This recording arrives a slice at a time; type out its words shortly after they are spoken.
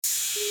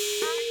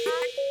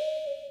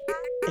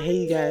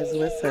Hey, you guys,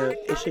 what's up?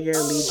 It's your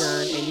girl Lee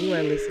John, and you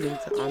are listening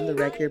to On the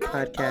Record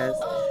podcast.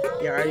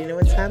 You already know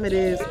what time it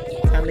is.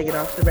 Time to get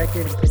off the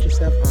record and put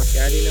yourself on.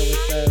 You already know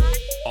what's up.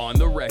 On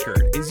the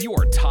Record is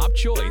your top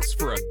choice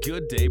for a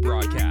good day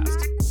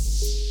broadcast.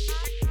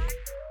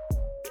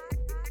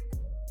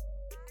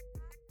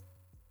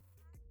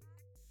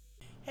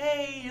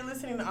 Hey, you're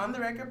listening to On the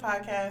Record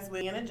podcast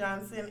with Anna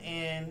Johnson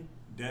and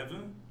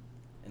Devin.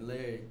 And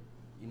Larry,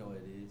 you know what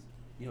it is.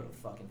 You know the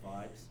fucking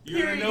vibes.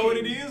 You already know what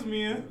it is,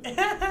 man.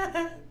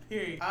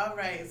 Period. All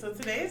right, so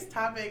today's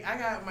topic, I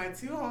got my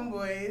two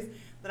homeboys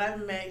that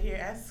I've met here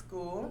at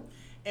school,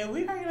 and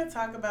we are going to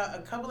talk about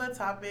a couple of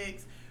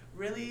topics.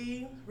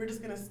 Really, we're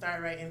just going to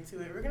start right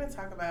into it. We're going to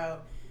talk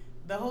about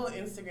the whole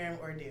Instagram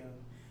ordeal.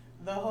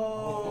 The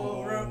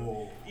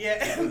whole,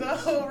 the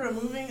whole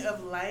removing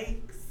of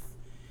likes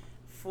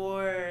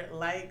for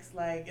likes.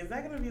 Like, is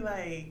that going to be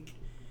like,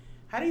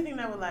 how do you think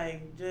that would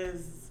like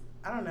just,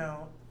 I don't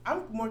know.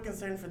 I'm more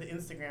concerned for the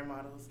Instagram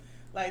models.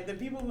 Like, the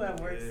people who have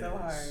worked so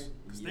hard.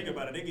 Because think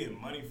about it, they get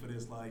money for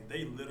this. Like,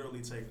 they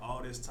literally take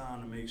all this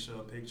time to make sure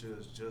a picture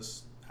is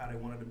just how they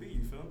want it to be.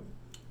 You feel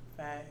me?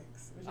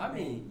 Facts. I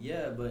mean,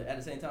 yeah, but at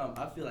the same time,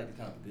 I feel like it's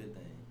kind of a good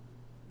thing.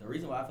 The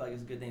reason why I feel like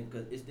it's a good thing is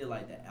because it's still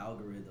like the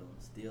algorithm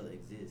still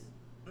exists.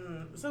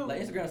 So like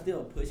Instagram's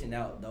still pushing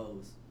out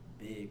those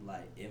big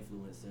like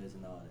influencers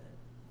and all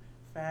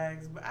that.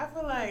 Facts. But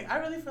I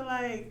really feel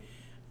like,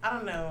 I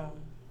don't know.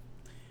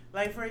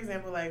 Like, for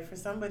example, like, for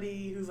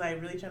somebody who's,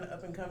 like, really trying to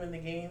up and come in the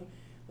game,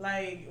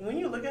 like, when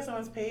you look at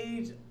someone's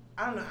page,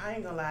 I don't know, I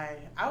ain't gonna lie.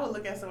 I would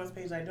look at someone's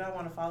page, like, do I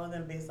want to follow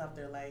them based off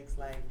their likes?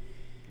 Like,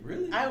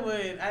 really? I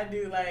would. I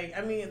do, like,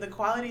 I mean, the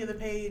quality of the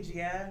page,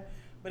 yeah.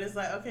 But it's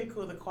like, okay,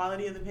 cool, the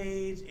quality of the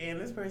page, and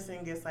this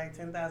person gets, like,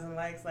 10,000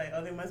 likes. Like,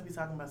 oh, they must be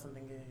talking about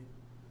something good.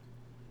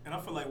 And I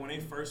feel like when they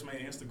first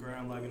made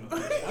Instagram, like, in the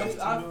first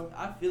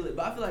I feel it.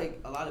 But I feel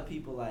like a lot of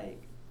people,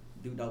 like,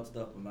 do dope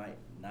stuff but might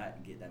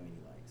not get that many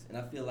likes. And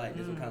I feel like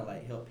this would kind of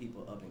like help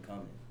people up and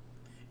coming.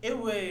 It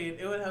would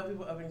help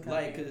people up and coming.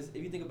 Like, because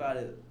if you think about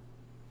it,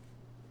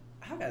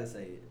 how can I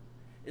say it?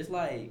 It's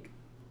like,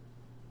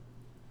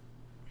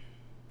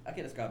 I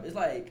can't describe it. It's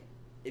like,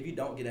 if you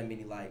don't get that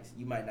many likes,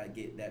 you might not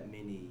get that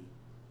many,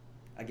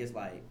 I guess,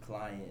 like,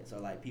 clients or,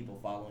 like, people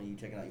following you,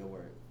 checking out your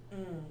work.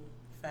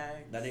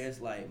 Facts. Now,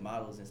 there's, like,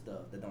 models and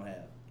stuff that don't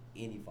have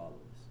any followers.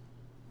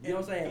 You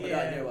know what I'm saying? But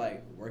they're,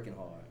 like, working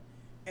hard.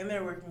 And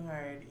they're working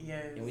hard,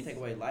 yes. And we take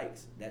away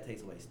likes, that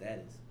takes away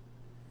status.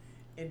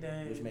 It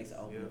does. Which makes it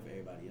open for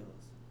everybody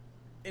else.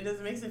 It does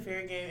makes it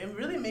fair game. It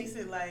really makes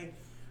it like,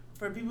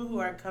 for people who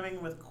are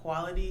coming with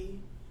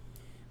quality,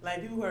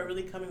 like people who are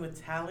really coming with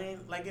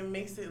talent, like it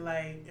makes it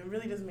like, it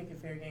really does make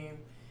it fair game.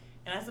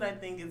 And that's what I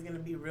think is going to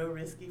be real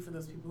risky for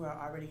those people who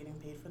are already getting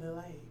paid for their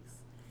likes.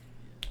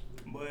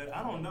 But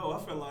I don't know. I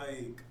feel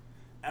like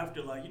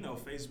after, like, you know,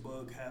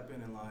 Facebook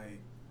happened and, like,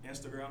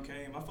 Instagram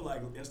came, I feel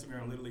like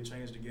Instagram literally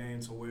changed the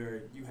game to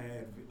where you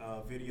had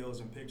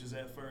videos and pictures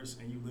at first,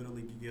 and you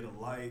literally could get a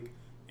like.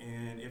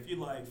 And if you,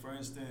 like, for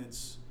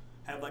instance,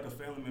 have like a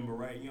family member,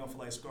 right, you don't feel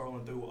like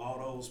scrolling through all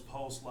those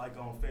posts like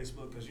on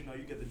Facebook, because, you know,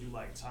 you get to do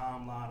like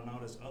timeline and all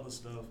this other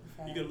stuff.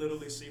 Okay. You can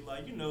literally see,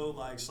 like, you know,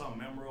 like something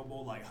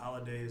memorable like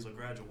holidays or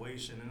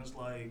graduation, and it's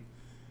like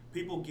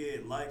people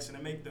get likes and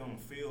it make them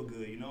feel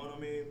good, you know what I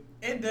mean?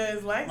 It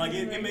does. Like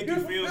it make you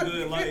feel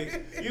good.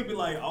 Like, you'll be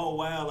like, oh,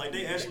 wow, like,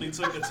 they actually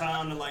took the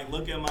time to, like,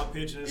 look at my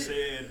picture and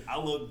said, I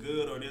look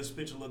good, or this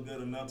picture look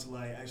good enough to,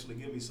 like, actually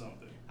give me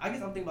something. I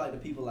guess I'm thinking about,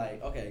 like, the people,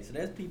 like, okay, so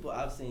there's people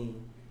I've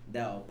seen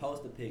that'll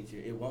post a picture,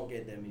 it won't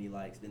get that many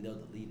likes, then they'll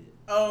delete it.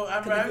 Oh,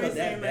 I've probably seen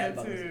seen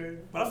that too.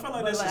 But I feel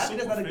like that's a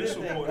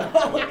superficial point.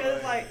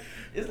 Because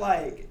it's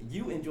like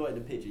you enjoyed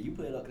the picture, you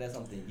put it up because that's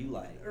something you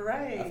like.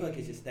 Right. I feel like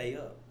it should stay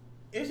up.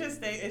 It should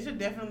stay. It should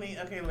definitely.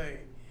 Okay, look.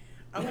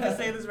 I'm gonna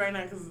say this right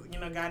now because, you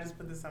know, God just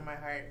put this on my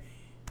heart.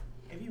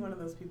 If you're one of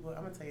those people,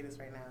 I'm gonna tell you this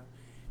right now.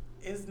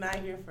 It's not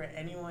here for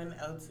anyone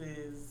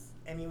else's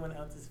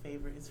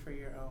favor. It's for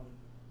your own.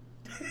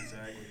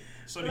 Exactly.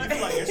 So do you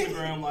feel like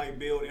Instagram, like,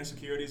 build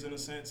insecurities in a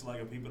sense, like,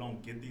 if people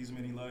don't get these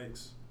many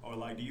likes, or,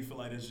 like, do you feel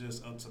like it's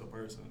just up to the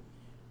person?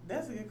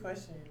 That's a good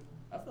question.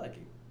 I feel like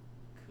it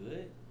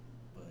could.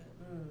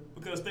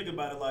 Because think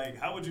about it, like,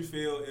 how would you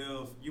feel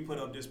if you put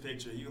up this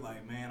picture, you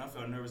like, man, I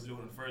felt nervous to do it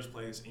in the first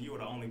place, and you were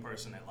the only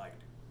person that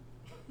liked it?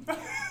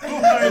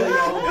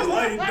 It's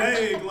like,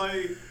 dang,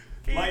 like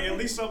at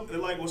least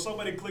when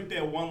somebody clicked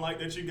that one like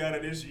that you got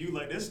at this, you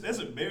like, that's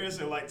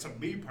embarrassing, like, to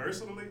me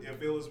personally,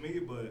 if it was me,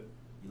 but.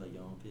 You like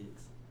your own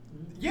pics?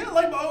 Yeah,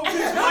 like my own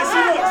picture. Like,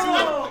 see,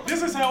 look,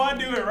 this is how I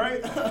do it,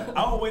 right?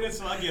 I would wait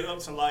until I get up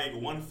to like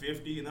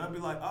 150, and then I'd be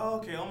like, oh,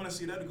 okay, I'm gonna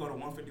see that to go to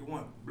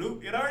 151.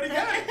 Bloop, it already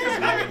got it.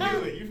 I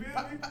can do it. You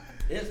feel me?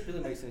 It really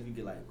makes sense if you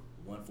get like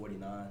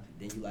 149,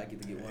 then you like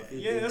it to get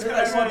 150. Yeah, that's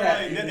kind of sort of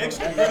like that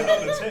extra credit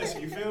on the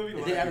test. You feel me?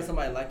 And then after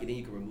somebody like it, then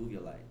you can remove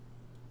your like.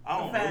 I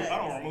don't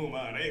remove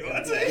mine.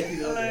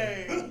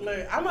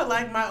 Look, I'm gonna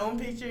like my own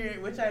picture,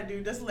 which I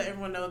do, just to let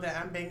everyone know that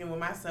I'm banging with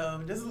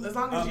myself. Just as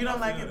long as you don't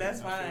like it,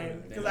 that's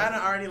fine. Because I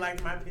done already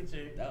liked my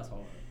picture. That was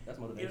hard. That's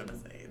motivation. You know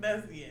what I'm saying?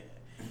 That's, yeah.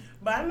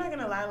 But I'm not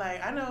gonna lie,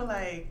 like, I know,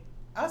 like,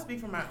 I'll speak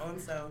for my own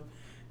self,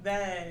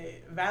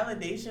 that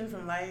validation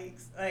from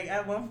likes, like,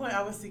 at one point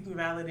I was seeking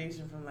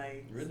validation from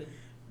likes. Really?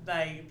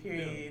 Like,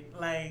 period. Yeah.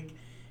 Like,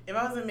 if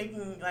I wasn't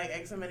making, like,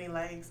 X so many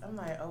likes, I'm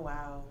like, oh,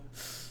 wow.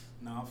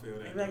 No, I feel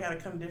that. Maybe I gotta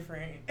come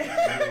different.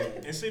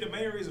 And see, the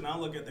main reason I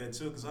look at that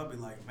too, because I'll be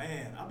like,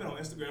 man, I've been on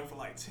Instagram for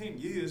like 10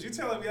 years. You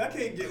telling me I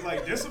can't get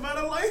like this amount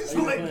of likes?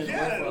 Oh, like,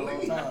 yeah. For a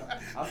long time.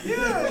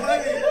 Yeah,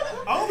 like,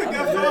 I only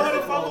got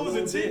 500 followers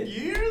in 10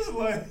 years?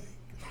 Like,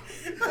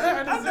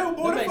 I know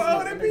more than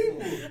 500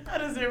 people. I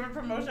deserve a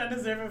promotion. I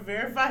deserve a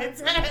verified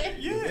tag.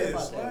 Yes,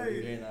 like, like,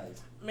 very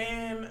nice.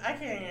 Man, I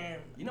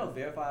can't. You know,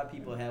 verified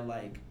people have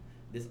like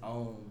this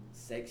own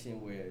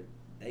section where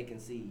they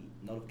can see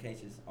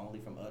notifications only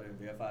from other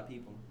verified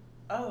people.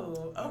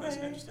 Oh,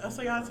 okay. Oh,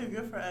 so y'all too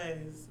good for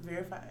us.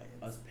 Verified.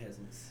 Us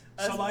peasants.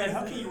 So, like,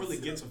 how can you really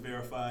get to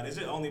verified? Is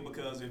it only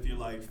because if you're,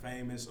 like,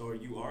 famous or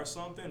you are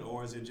something,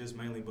 or is it just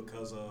mainly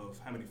because of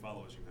how many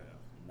followers you have?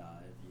 Nah,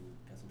 if you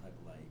got some type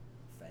of, like,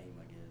 fame,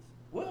 I guess.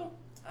 Well,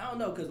 I don't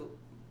know, because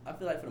I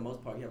feel like for the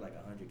most part, you have, like,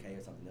 100K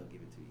or something, they'll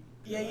give it to you.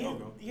 Yeah,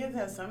 you have to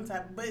have some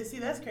type. But, see,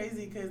 that's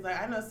crazy because, like,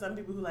 I know some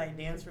people who, like,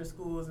 dance for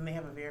schools and they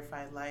have a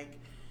verified like,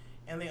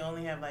 and they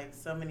only have, like,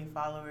 so many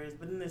followers.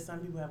 But then there's some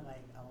people who have,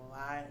 like, a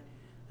lot,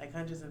 like,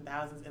 hundreds and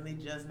thousands, and they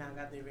just now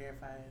got their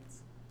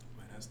verifieds.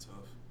 Man, that's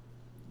tough.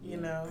 You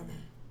know?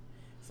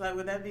 So, like,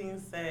 with that being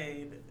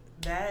said,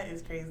 that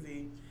is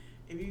crazy.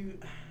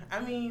 I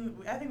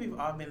think we've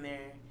all been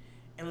there.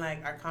 And,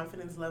 like, our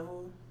confidence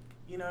level,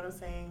 you know what I'm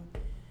saying?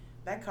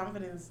 That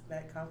confidence,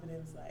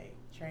 like,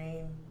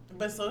 train.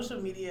 But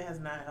social media has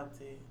not helped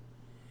it.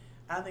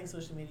 I don't think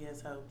social media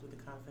has helped with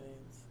the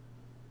confidence.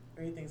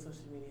 Or you think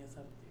social media has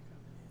helped with your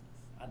confidence?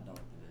 I don't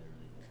think that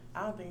really helps.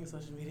 I don't think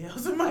social media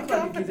helps with my I feel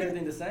like it confidence. keeps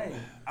everything the same.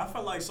 I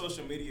feel like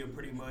social media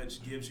pretty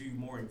much gives you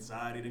more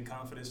anxiety than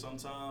confidence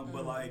sometimes,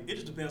 but like it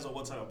just depends on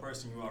what type of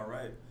person you are,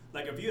 right?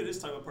 Like if you're this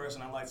type of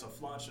person that likes to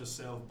flaunt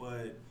yourself,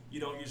 but you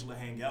don't usually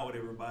hang out with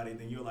everybody,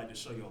 then you'll like to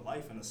show your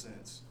life in a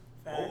sense.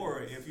 Facts.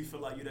 Or if you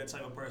feel like you're that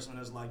type of person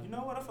that's like, you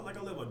know what, I feel like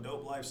I live a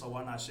dope life, so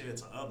why not share it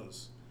to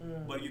others?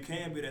 But you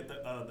can be that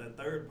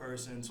third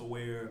person to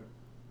where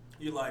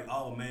you're like,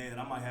 oh man,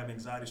 I might have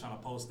anxiety trying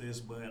to post this,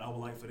 but I would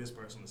like for this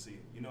person to see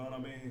it. You know what I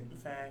mean?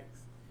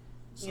 Facts.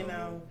 So,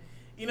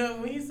 You know,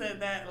 when he said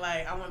that,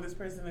 like, I want this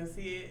person to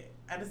see it,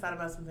 I just thought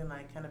about something,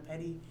 like, kind of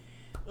petty.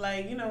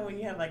 Like, you know, when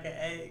you have, like, an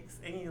ex,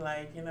 and you're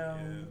like, you know,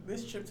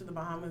 this trip to the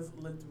Bahamas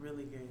looked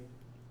really good.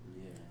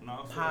 Yeah.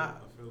 No, I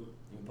feel it.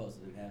 You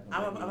posted it half.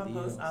 I'm going to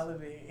post all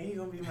of it, and he's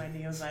going to be my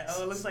DMs like,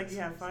 oh, it looks like you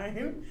have fun.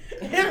 Then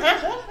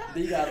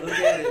you got to look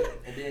at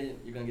it, and then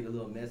you're going to get a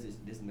little message.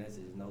 This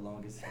message is no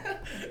longer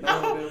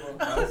available.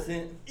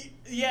 Unsent.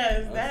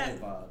 Yes, that.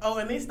 Unsent vibes. Oh,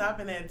 and they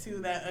stopping that,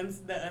 too, the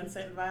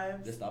unsent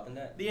vibes. They're stopping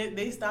that?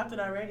 They stopped it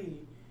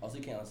already. Oh, so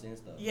you can't unsend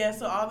stuff. Yeah,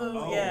 so all those,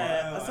 Oh,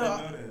 yeah. wow, So,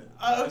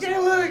 I didn't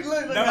know that. okay,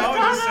 look. No, I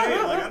was just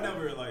saying, like, I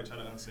never, like, try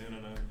to unsend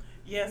or nothing.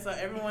 Yeah, so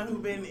everyone who's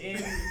been in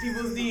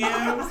people's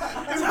DMs.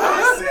 It's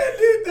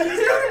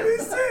gotta be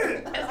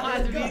sent. It's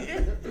hard to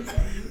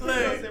be.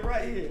 Look,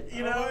 right here.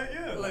 you know,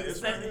 yeah, look, it's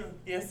send,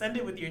 right send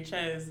it with your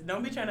chest.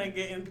 Don't be trying to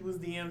get in people's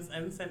DMs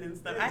and sending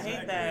stuff. Yeah, I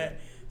hate that.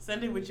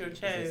 Send it with your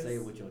chest. Say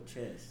it with your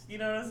chest. You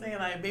know what I'm saying?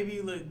 Like, baby,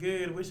 you look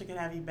good. Wish I could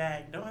have you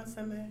back. Don't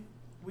send that.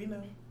 We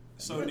know.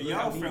 So do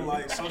y'all feel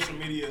like social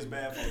media is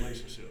bad for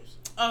relationships?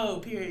 Oh,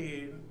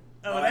 period.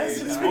 Oh, like, that's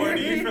just or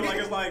do you weird. feel like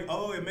it's like,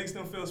 oh, it makes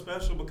them feel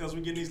special because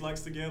we get these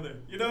likes together?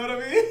 You know what I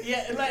mean?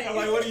 Yeah, like. I'm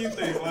like, what do you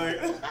think? Like,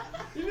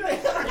 you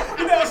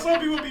know how some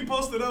people be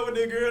posted up with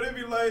their girl, they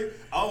be like,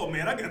 oh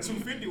man, I got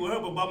 250 with her,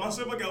 but by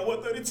myself I got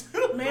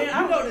 132. Man,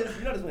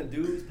 You notice when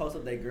dudes post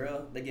up their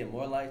girl, they get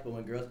more likes, but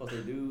when girls post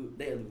their dude,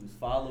 they lose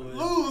followers.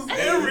 Lose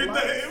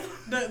everything.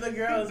 The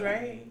girls,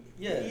 right?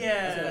 Yeah.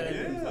 Yeah. That's why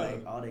they lose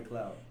like all their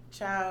clout.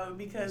 Child,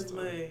 because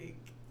look,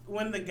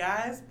 when the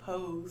guys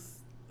post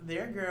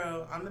their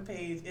girl on the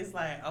page, it's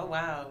like, oh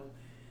wow,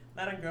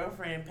 not a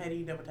girlfriend,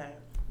 petty double tap.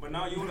 But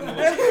now you want to know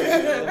what's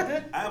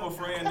crazy. I have a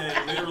friend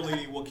that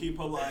literally will keep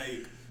her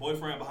like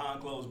boyfriend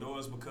behind closed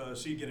doors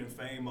because she getting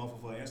fame off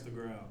of her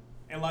Instagram.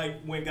 And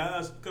like when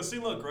guys, cause see,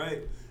 look,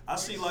 right, I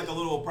see like a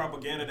little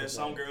propaganda that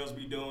some girls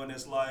be doing.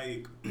 It's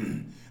like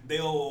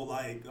they'll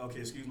like,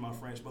 okay, excuse my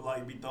French, but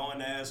like be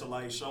throwing ass or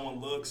like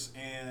showing looks,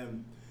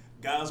 and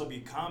guys will be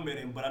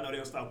commenting, but I know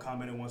they'll stop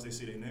commenting once they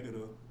see they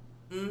negative.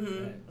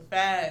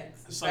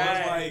 Facts. So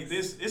it's like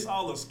it's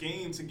all a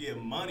scheme to get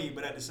money,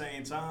 but at the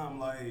same time,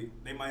 like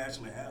they might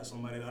actually have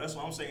somebody though. That's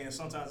what I'm saying.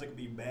 Sometimes it can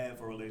be bad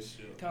for a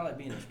relationship. Kind of like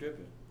being a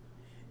stripper.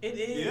 It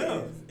is.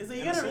 Yeah, So you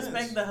in gotta a sense.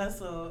 respect the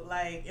hustle,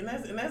 like, and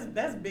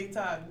that's big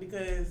talk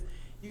because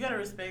you gotta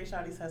respect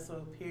Shawty's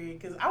hustle. Period.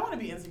 Because I want to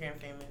be Instagram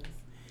famous.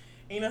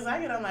 And, you know, so I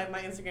get on like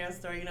my Instagram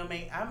story. You know,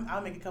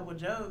 I'll make a couple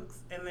jokes,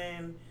 and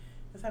then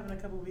this happened a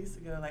couple weeks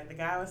ago. Like the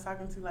guy I was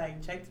talking to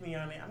like checked me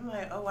on it. I'm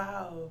like, oh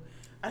wow.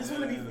 I just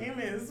want to be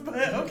famous, but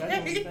okay. That's what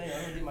I'm saying. I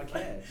want to get my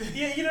cash.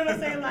 Yeah, you know what I'm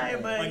saying?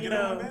 Like, but Like, you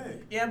get on know, my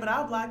bag. yeah, but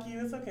I'll block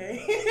you. It's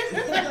okay.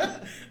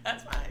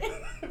 That's fine.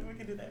 We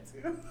can do that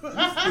too.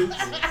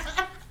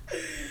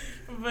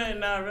 But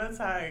no, real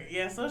talk.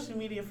 Yeah, social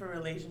media for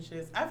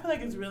relationships. I feel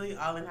like it's really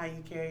all in how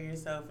you carry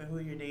yourself and who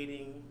you're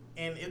dating.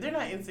 And if they're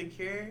not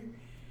insecure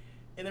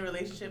in a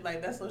relationship,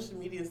 like that social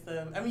media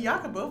stuff. I mean, y'all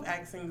could both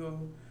act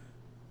single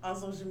on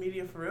social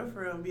media for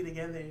real, and be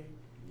together.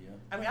 Yeah.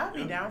 I mean, I'd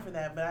be down for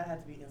that, but I'd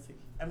have to be insecure.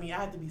 I mean,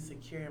 I had to be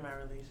secure in my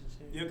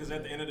relationship. Yeah, because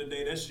at the end of the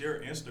day, that's your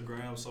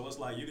Instagram, so it's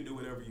like you can do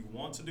whatever you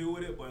want to do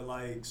with it. But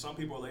like some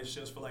people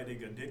relationships feel like they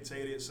get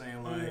dictated,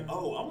 saying like,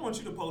 "Oh, I want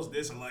you to post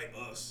this and like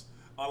us,"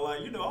 or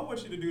like, I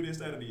want you to do this,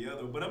 that, or the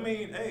other. But I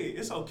mean, hey,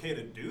 it's okay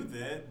to do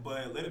that,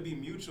 but let it be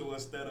mutual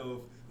instead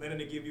of letting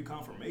it give you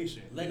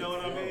confirmation. You know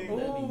what I mean?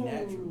 Let it be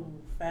natural.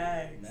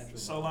 Facts. Natural.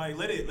 So like,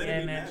 let it be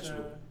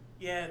natural.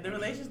 Yeah, the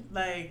relationship.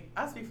 Like,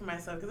 I'll speak for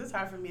myself because it's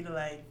hard for me to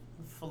like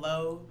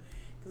flow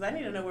because I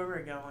need to know where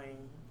we're going.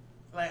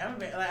 Like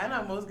I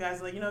know most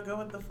guys are like, go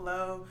with the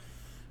flow,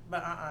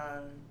 but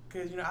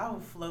because I will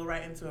flow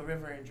right into a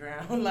river and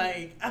drown.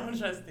 Like I don't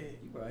trust it.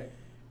 You right.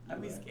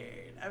 I'd be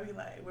scared. I'd be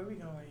like, where we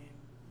going?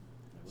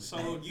 So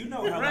how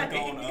like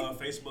on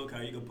Facebook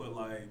how you can put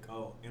like,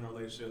 in a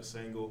relationship,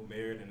 single,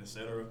 married, and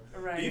etc.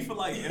 Right. Do you feel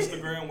like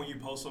Instagram when you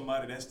post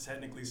somebody that's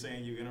technically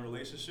saying you in a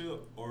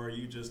relationship, or are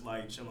you just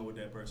like chilling with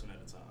that person at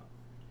the time?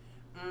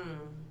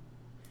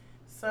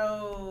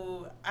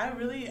 So I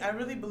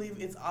really believe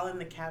it's all in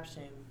the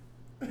caption.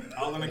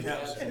 All in the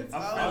caption. It's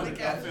all in the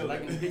caption.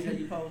 Like in the picture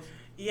you post.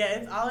 Yeah,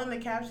 it's all in the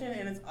caption,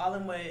 and it's all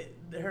in what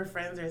her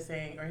friends are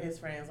saying or his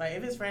friends. Like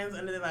if his friends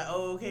under there like,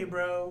 oh okay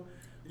bro.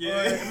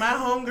 Yeah. Or my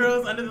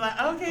homegirls under there like,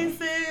 okay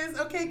sis,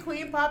 okay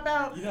queen, pop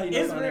out. You know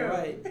it's real.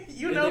 Right.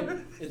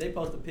 If they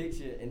post a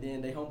picture and then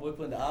they homeboy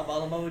putting the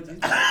eyeball emojis.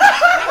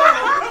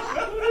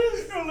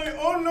 I'm like,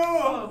 oh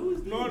no.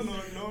 No.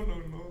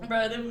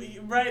 Bro, they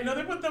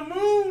put the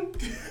moon. The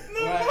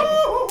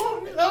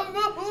moon.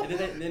 And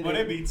then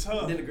they be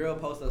tough. Then the girl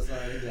posts us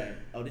something. They be like,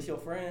 oh, this your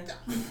friend?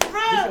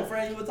 Right. This your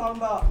friend you were talking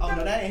about? Oh,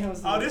 no, that ain't him.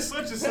 Sis. Oh, this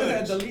such and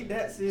such. Delete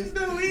that, sis.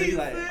 Delete, they be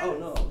like, sis. oh,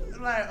 no.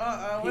 Like,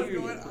 what's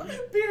going on?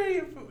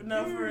 Period.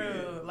 No, Period.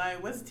 for real.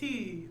 Like, what's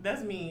tea?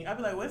 That's me. I'd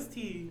be like, what's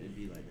tea? It'd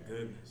be like that.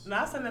 Goodness. No,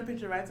 I'll send that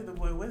picture right to the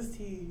boy. What's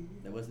tea?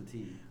 Now, what's the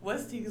T?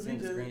 What's tea? Because we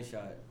Send a just...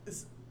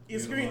 screenshot. Your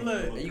screen,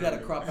 look. And you got to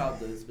crop out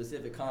the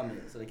specific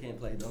comment so they can't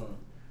play dumb.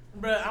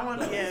 Bruh, I want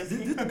to, yes.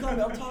 This is the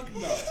comment I'm talking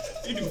about.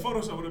 You can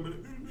Photoshop it a bit.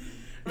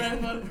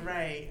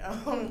 Right.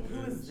 Who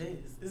is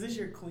this? Is this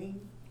your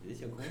queen? Is this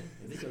your queen?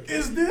 Is this your queen?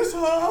 Is this her?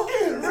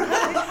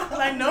 Right.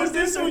 Like, no is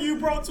this who you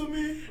brought to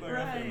me? Like,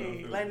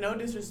 right. Like, no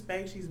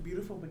disrespect. She's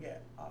beautiful, but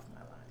get off my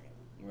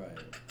line. Right.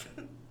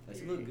 Like,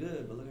 she look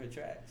good, but look at her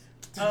tracks.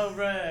 Oh,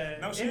 bruh.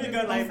 No, she ain't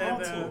got like no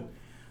that, frontal.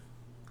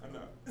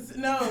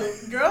 No,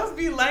 girls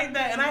be like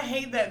that, and I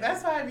hate that.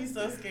 That's why I be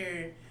so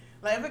scared.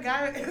 Like, if a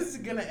guy is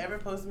gonna ever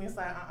post me, it's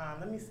like,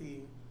 let me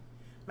see.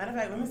 Matter of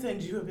fact, let me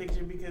send you a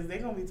picture because they're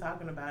gonna be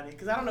talking about it.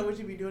 Because I don't know what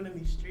you be doing in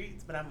these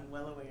streets, but I'm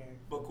well aware.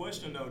 But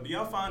question though, do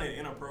y'all find it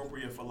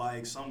inappropriate for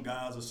like some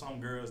guys or some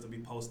girls to be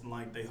posting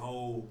like they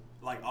whole,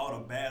 like all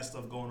the bad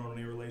stuff going on in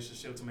their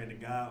relationship to make the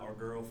guy or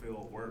girl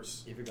feel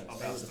worse? If you're gonna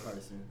stay with the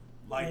person.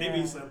 Like yeah.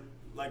 they be so,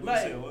 like we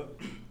said, what?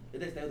 If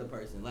they stay with the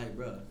person, like,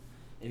 bruh,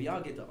 if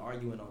y'all get to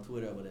arguing on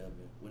Twitter or whatever,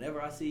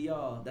 whenever I see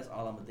y'all, that's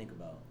all I'm gonna think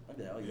about. I'm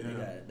like, oh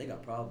yeah, they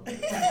got problems.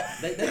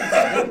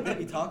 they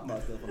be talking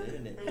about stuff on the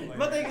internet. Like,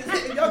 my thing is,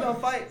 if y'all gonna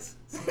fight,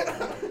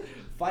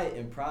 fight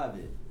in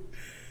private.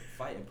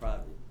 Fight in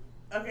private.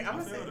 Okay, I'm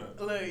gonna say,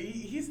 look,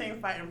 he's saying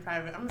fight in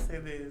private. I'm gonna say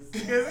this.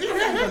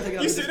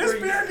 You see this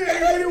fair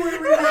game anywhere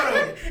we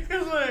go.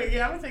 Because look,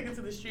 yeah, I'm gonna take it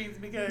to the streets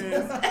because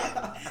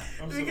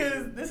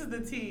this is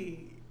the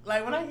tea.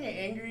 Like when I get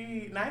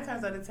angry, 9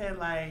 times out of 10,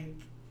 like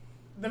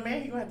the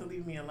man, he gonna have to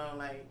leave me alone.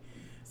 Like,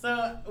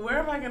 so where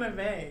am I gonna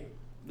vent?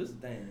 This is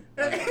the thing.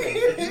 Like, okay,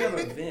 if you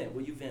ever vent,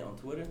 will you vent on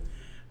Twitter?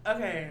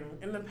 Okay,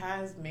 in the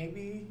past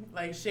maybe,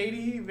 like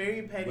shady,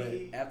 very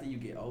petty. But after you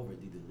get over,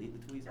 do you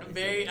delete the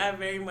tweets? I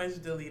very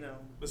much delete them.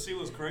 But see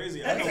what's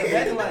crazy?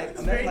 Imagine like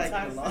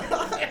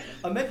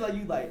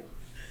you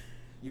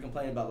you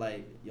complain about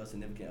like your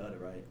significant other,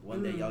 right?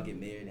 One day y'all get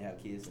married and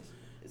have kids,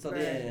 so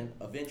then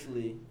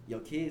eventually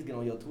your kids get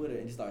on your Twitter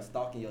and you start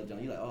stalking your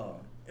junk. You're like,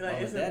 oh. Like,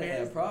 his dad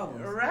had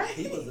problems. Right.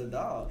 He was a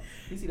dog.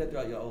 You see that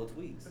throughout your old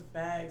tweets.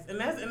 Facts. And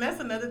that's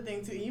another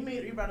thing too.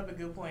 You brought up a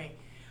good point.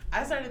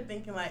 I started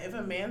thinking like if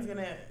a man's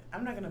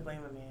I'm not gonna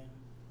blame a man.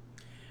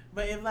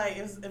 But if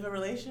a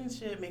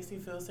relationship makes me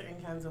feel certain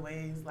kinds of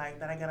ways, like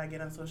that I gotta get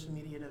on social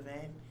media to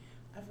vent,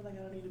 I feel like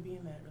I don't need to be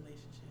in that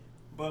relationship.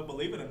 But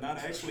believe it or not,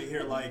 I actually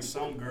hear like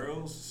some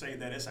girls say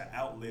that it's an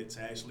outlet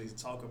to actually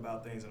talk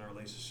about things in a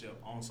relationship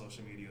on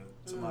social media.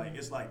 So like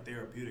it's like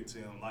therapeutic to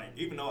them. Like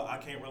even though I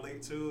can't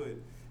relate to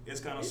it, it's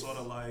kind of sort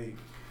of like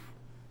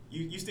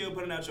you still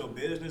putting out your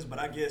business. But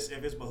I guess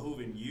if it's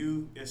behooving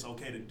you, it's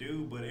okay to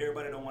do. But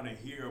everybody don't want to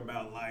hear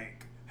about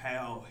like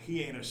how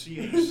he ain't or she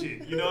ain't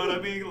shit. You know what I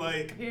mean?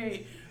 Like.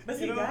 Period. But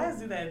see, guys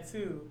do that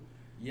too.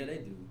 Yeah, they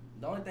do.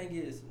 The only thing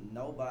is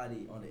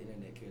nobody on the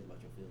internet cares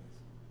about your feelings.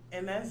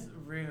 And that's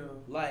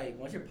real. Like,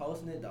 once you're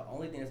posting it, the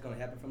only thing that's going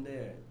to happen from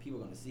there, people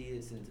are going to see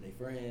it, send it to their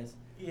friends.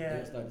 Yeah. They're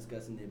going to start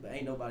discussing it, but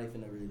ain't nobody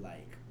finna really,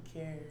 like,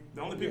 care.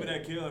 The only people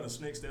that care are the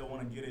snakes that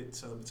want to get it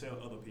to tell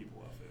other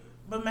people, I feel.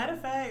 But matter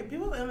of fact,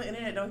 people on the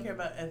internet don't care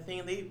about a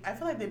thing. I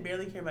feel like they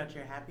barely care about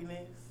your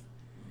happiness.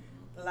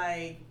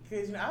 Like,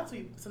 cause I'll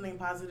tweet something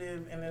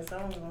positive, and then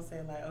someone's gonna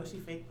say like, "Oh, she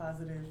fake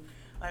positive."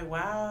 Like,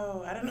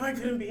 wow, I didn't know I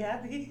couldn't be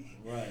happy.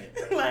 Right.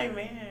 Like,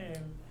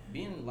 man.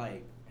 Being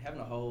like having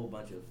a whole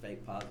bunch of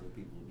fake positive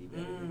people would be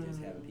better than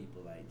just having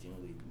people like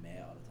genuinely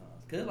mad all the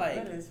time. Cause like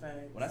That is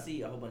facts. when I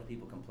see a whole bunch of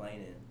people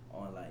complaining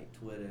on like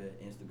Twitter,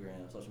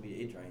 Instagram, social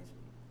media, it drains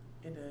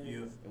me. It does.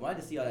 Yeah. And when I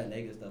just see all that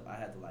negative stuff, I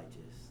have to like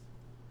just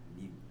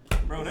mute.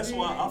 Bro, that's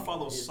why I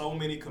follow so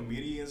many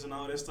comedians and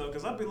all that stuff.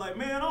 Cause I'd be like,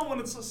 man, I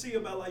wanted to see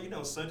about like,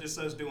 such and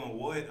such doing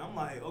what. I'm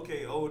like,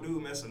 okay, old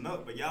dude messing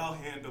up, but y'all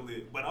handle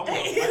it. But I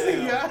want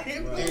to laugh.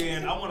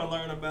 And I want to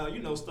learn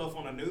about, stuff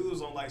on the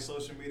news on like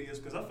social medias.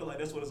 Cause I feel like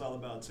that's what it's all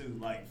about too.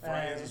 Like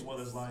friends as well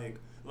as like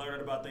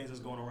learning about things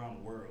that's going around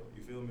the world.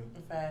 You feel me?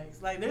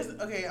 Facts. Like I'm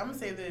gonna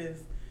say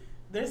this.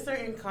 There's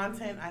certain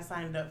content I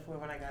signed up for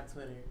when I got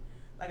Twitter.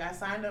 Like I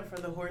signed up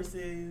for the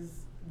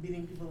horses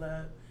beating people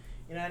up.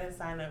 I didn't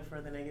sign up for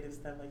the negative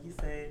stuff like you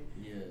said.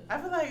 Yeah. I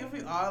feel like if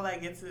we all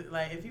like get to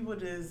like if people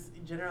just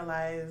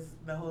generalize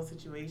the whole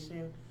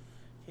situation,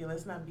 okay,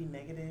 let's not be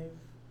negative.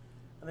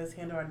 Let's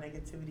handle our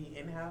negativity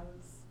in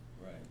house.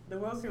 Right. The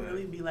world could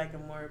really be like a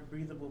more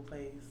breathable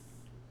place.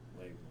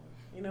 Way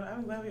more.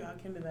 I'm glad we all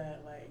came to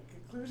that like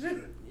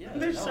conclusion. Yeah.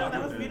 This No, show I that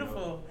like was that,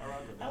 beautiful. bro. I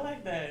rock with that. I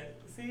like that.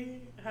 See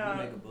how We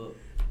make a book.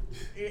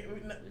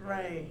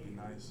 right. Be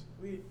nice.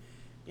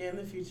 In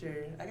the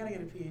future, I gotta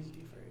get a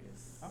PhD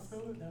first. I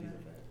feel it. Don't I?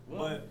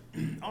 Well,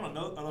 But on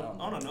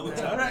another Yeah,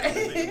 topic right.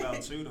 to think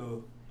about too,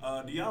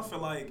 though, do y'all feel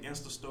like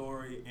Insta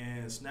Story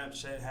and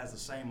Snapchat has the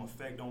same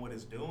effect on what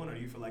it's doing, or do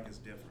you feel like it's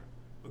different?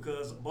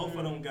 Because both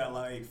of them got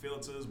like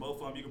filters.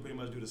 Both of them you can pretty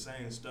much do the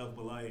same stuff.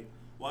 But like,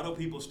 why do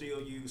people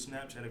still use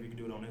Snapchat if you can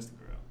do it on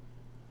Instagram?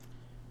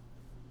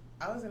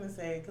 I was gonna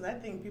say because I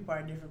think people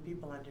are different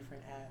people on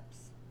different apps.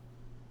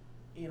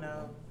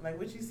 Like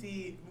what you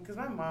see because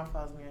my mom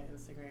follows me on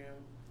Instagram.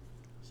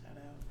 Shout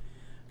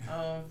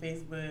out.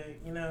 Facebook.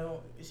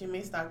 She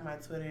may stalk my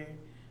Twitter,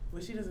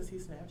 but she doesn't see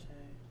Snapchat.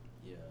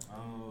 Yeah.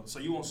 So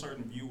you want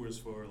certain viewers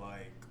for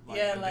like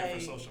Yeah,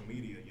 different social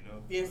media,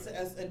 Yes,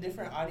 as a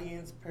different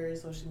audience per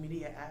social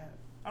media app.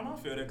 I don't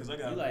feel that because I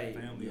got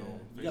family on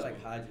Facebook. You gotta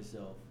like hide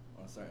yourself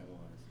on certain ones.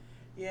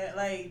 Yeah,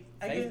 like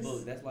I Facebook,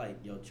 guess that's like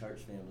your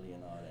church family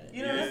and all that.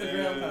 You know,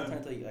 Instagram kind of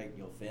turns to like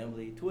your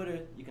family.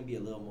 Twitter, you can be a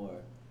little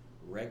more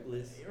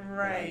reckless.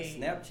 Right.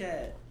 Like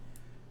Snapchat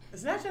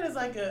is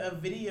like a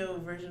video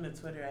version of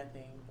Twitter, I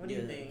think. What do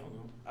you think?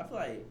 I feel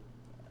like,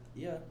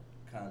 yeah,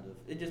 kind of.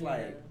 It just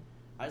like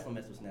I just don't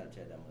mess with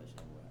Snapchat that much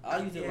anymore.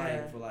 I'll use it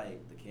like for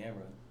like the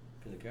camera,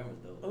 cause the camera's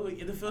dope. Oh,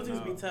 the filters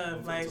be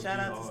tough. Like shout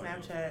out to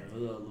Snapchat.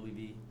 Louis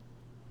V.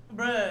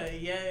 Bruh,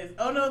 yes.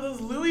 Oh no,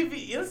 those Louis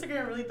V.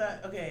 Instagram really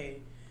thought.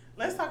 Okay,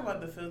 let's talk about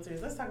the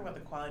filters. Let's talk about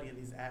the quality of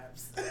these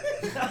apps.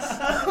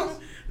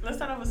 Let's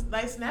start off with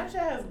like Snapchat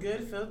has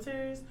good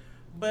filters,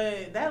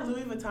 but that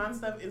Louis Vuitton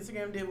stuff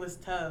Instagram did was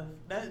tough.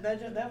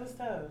 That was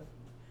tough,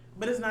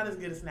 but it's not as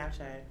good as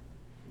Snapchat.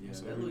 Yeah,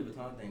 that Louis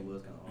Vuitton thing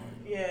was kind of hard.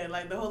 Yeah,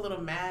 like the whole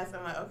little mask.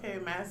 I'm like, okay,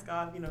 mask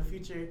off,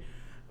 future.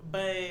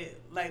 But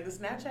like the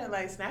Snapchat,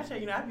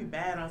 I'd be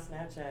bad on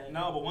Snapchat.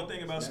 No, but one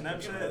thing about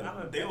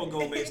Snapchat, they'll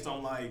go based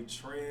on like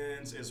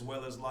trends as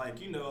well as like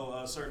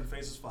certain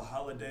faces for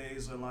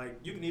holidays, and like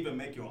you can even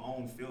make your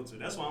own filter.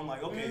 That's why I'm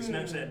like, okay,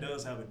 Snapchat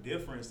does have a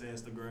difference to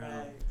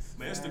Instagram,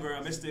 but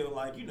Instagram is still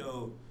like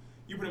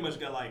you pretty much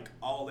got like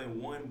all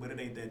in one, but it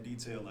ain't that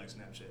detailed like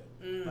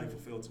Snapchat, like for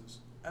filters.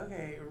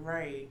 Okay,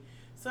 right.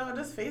 So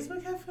does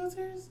Facebook have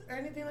filters or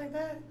anything like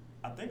that?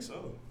 I think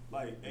so.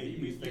 Like, hey,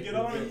 you Facebook get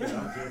on it.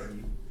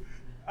 filters?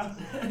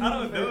 I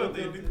don't know if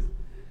they do.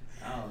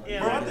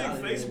 Yeah, Bro, I like, think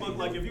Facebook,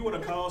 like, if you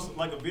want to call,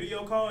 like, a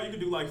video call, you can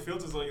do, like,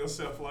 filters on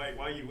yourself, like,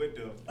 while you with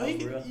them. Oh, you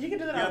can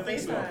do that on I think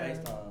so.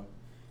 FaceTime.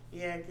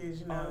 Yeah,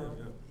 because,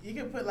 you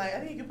can put, like, I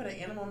think you can put an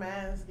animal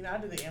mask. I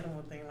do the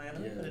animal thing. Like,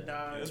 let me put a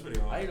dog. Yeah, that's pretty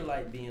hard. I either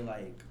like being,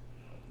 like,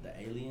 the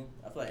alien.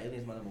 I feel like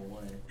alien's my number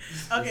one.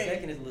 Okay. The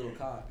second is a little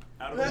cock.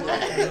 Out of the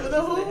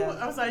The world. who?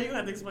 I'm sorry, you're going to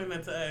have to explain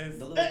that to us.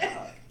 The little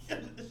cock.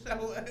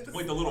 Show us.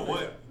 Wait, the little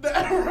what?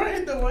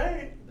 Right, the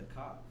what? The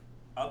cock.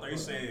 I thought you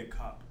said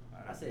cop.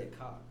 I said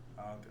cock.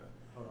 Oh, okay.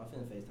 Hold on, I'm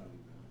finna FaceTime you,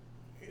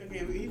 bro.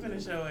 Okay, we finna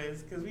show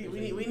us because we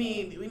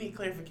need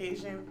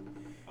clarification.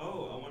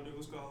 Oh, I wonder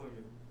who's calling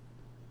me.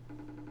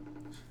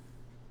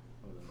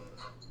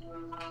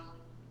 Hold on.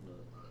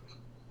 Look.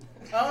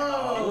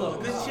 Oh,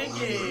 Look, the cock.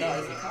 chicken. No,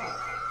 it's a cock.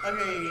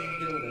 Okay.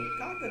 Hit it with a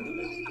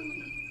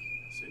cock-a-doodle-doo.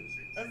 See?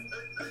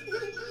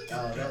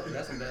 Oh,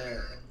 that's some bad.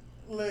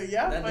 Look,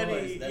 y'all That funny.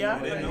 noise, that Y'all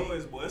noise. That funny.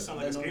 noise, boy, it sounds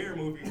like a That scary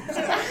movie. Look,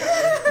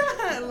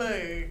 I'm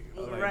like,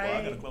 boy, I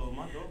right? gotta close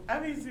my door. I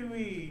be too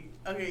weak.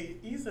 Okay,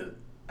 you said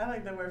I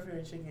like that word for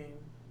the chicken.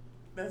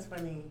 That's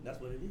funny.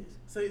 That's what it is.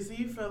 So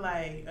you feel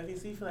like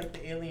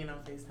the alien on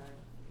FaceTime.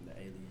 The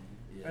alien.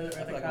 Yeah, Or I the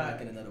feel like I'm cock.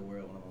 like in another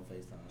world when I'm on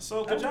FaceTime.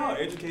 So could y'all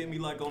Okay. educate me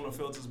like on the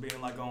filters being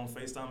like on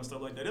FaceTime and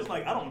stuff like that? It's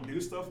like I don't do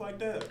stuff like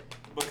that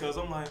because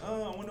I'm like, I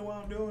wonder why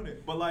I'm doing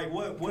it. But like,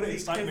 what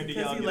excitement do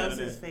y'all he get out loves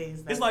of his that? face.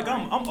 It's that's like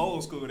why. I'm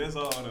old school. That's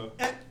all though.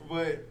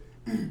 But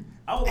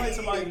I would like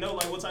to like know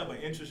like what type of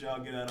interest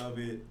y'all get out of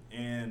it,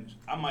 and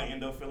I might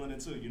end up feeling it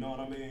too. You know what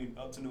I mean?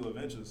 Up to new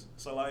adventures.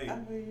 So like, I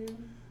feel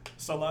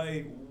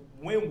you.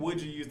 when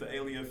would you use the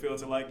alien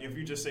filter? Like if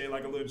you just say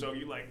like a little joke,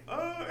 you like, Yeah,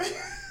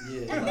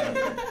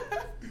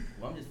 like,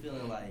 well, I'm just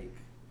feeling like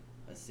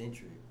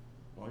eccentric.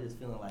 Or I'm just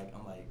feeling like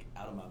I'm like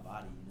out of my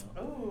body, you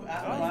know? Ooh, I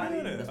out feel of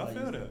body. that. I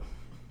feel that.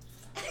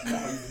 That's why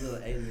I use a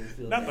little alien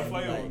filter. Not the and be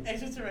flavor. like,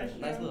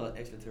 Extraterrestrial. nice little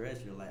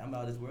extraterrestrial. Like, I'm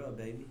out of this world,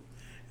 baby.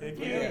 Heck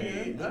Yeah, yeah.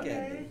 yeah. Look at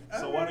Okay. me.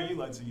 So okay. why do you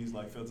like to use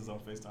like filters on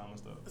FaceTime and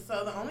stuff?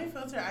 So the only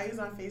filter I use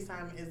on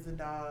FaceTime is the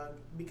dog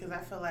because I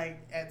feel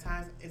like at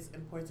times it's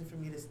important for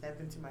me to step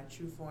into my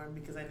true form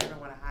because I never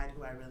want to hide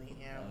who I really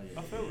am. Oh, yeah.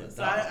 I feel it.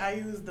 So I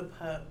use the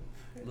pup.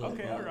 Little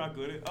Okay, I pup. rock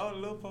with it. Oh,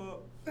 little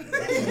pup. That's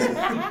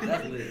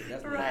lit.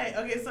 That's lit. Right.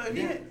 Okay. So if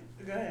Yeah.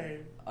 you go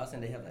ahead. I was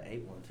saying they have the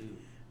ape one, too.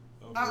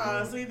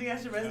 Okay. So you think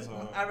I should That's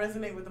hard. I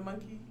resonate with the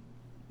monkey?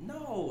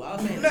 No, I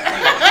was saying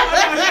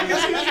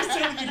He's just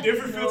telling you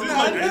different filters. He's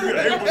like, hey,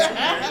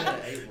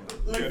 the ape one.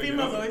 Look, Gotta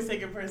females go. always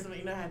take it personal.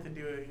 You know, I have to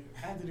do it. I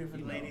have to do it for the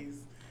You know. ladies.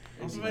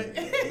 It's But- like,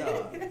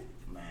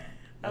 nah,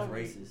 that's Oh,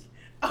 wait. racist.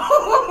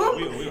 Oh,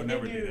 We'll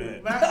never you do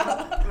that.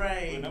 But-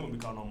 right. We'll never be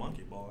called no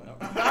monkey boy.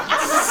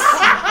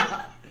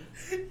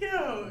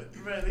 Yo,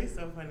 bro, they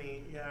so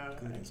funny. Yo,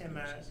 Goodness I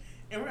cannot. gracious.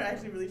 And we're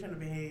actually really trying to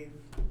behave.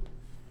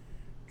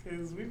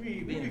 Cause we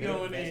be Being very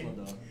going professional,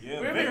 in. though. Yeah,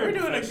 We're very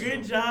doing a professional.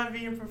 good job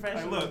being Hey,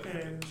 professional. look,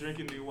 'cause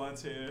drinking new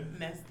ones here.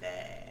 that's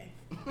that.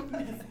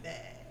 That's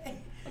that.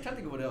 I'm trying to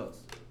think of what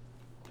else.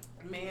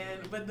 Man,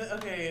 but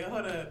okay,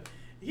 hold up.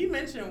 He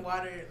mentioned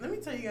water. Let me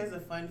tell you guys a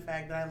fun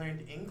fact that I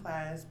learned in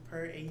class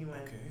per AUN.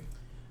 Okay.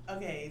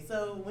 Okay,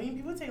 so when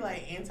people take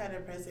like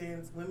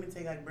antidepressants, women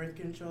take like birth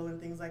control and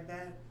things like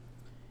that.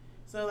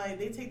 So like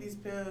they take these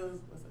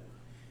pills. What's up?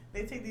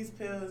 They take these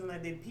pills and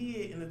like they pee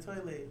it in the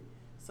toilet.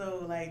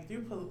 So like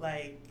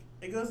like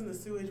it goes in the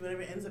sewage,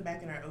 whatever, ends up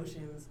back in our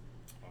oceans.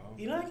 Wow.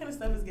 You know that kind of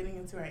stuff is getting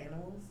into our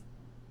animals.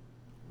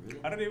 Really?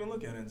 I didn't even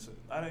look into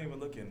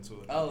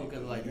it. Oh,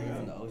 because like drinking Yeah.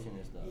 from the ocean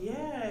and stuff.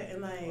 Yeah,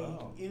 and like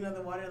Wow. you know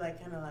the water like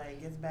kind of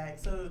like gets back.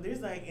 So there's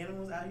like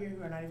animals out here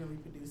who are not even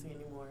reproducing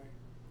anymore.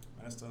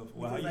 That's tough.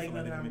 Well, how Because, you like, feel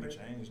like they nothing can make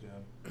a on change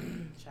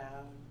then?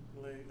 Child,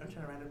 look, I'm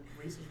trying to write a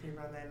research paper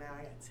on that now.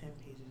 I got 10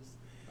 pages.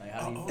 Like,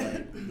 how do you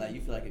feel like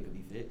you feel like it could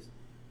be fixed?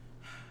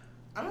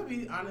 I'm gonna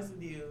be honest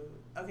with you.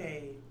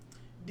 Okay,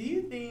 do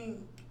you think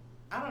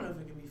I don't know if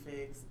it can be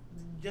fixed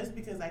just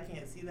because I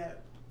can't see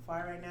that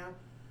far right now,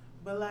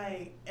 but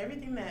like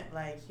everything that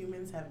like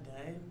humans have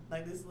done,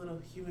 like this little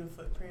human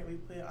footprint we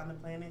put on the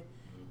planet,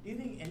 do you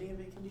think any of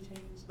it can be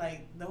changed?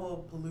 Like the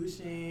whole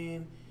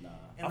pollution. Nah.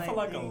 And I feel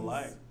like a things-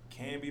 lot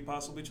can be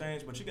possibly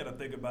changed, but you got to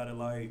think about it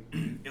like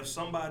if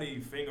somebody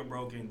finger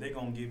broken, they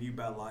gonna give you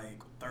about like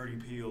 30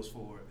 pills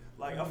for it.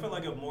 Like I feel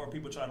like if more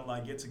people try to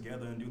like get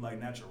together and do like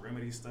natural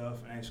remedy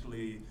stuff and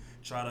actually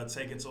try to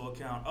take into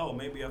account, oh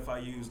maybe if I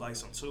use like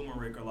some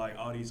turmeric or like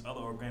all these other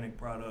organic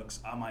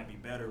products, I might be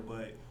better.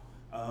 But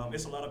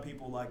it's a lot of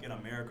people like in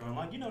America and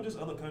like just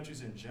other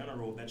countries in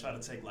general that try to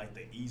take like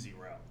the easy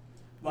route.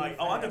 Like,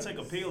 oh, I can take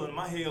a pill and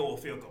my head will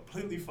feel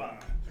completely fine.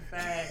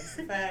 Facts.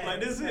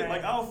 Like this is it.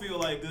 Like facts. I'll feel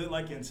like good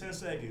like in 10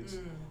 seconds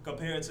Mm.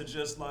 compared to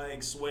just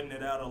like sweating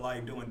it out or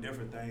like doing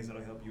different things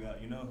that'll help you out.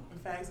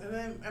 Facts. And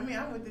then, I mean,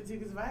 I'm with it too,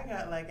 because if I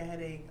got like a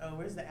headache, oh,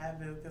 where's the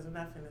Advil? Because I'm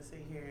not finna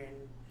sit here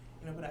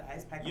and, put an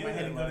ice pack on my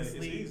head and go to like it's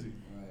sleep. easy.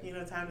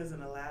 Right. Time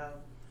doesn't allow.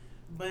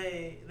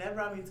 But that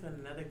brought me to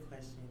another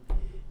question.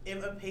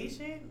 If a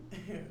patient,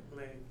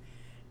 look,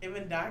 if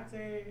a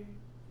doctor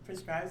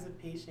prescribes a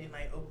patient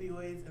like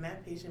opioids and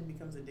that patient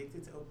becomes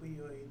addicted to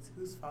opioids,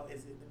 whose fault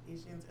is it? The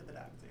patient's or the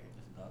doctor?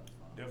 It's the doctor's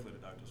fault. Definitely the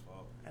doctor's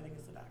fault. I think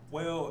it's the doctor.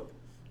 Well,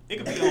 it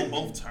could be on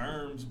both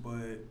terms,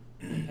 but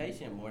The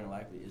patient more than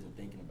likely isn't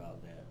thinking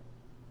about that.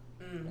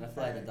 And I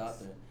feel like the Facts.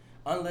 doctor,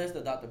 unless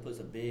the doctor puts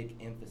a big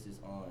emphasis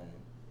on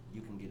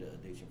you can get an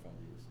addiction from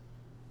this.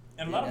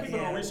 and a lot of Yeah, people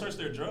don't that's- research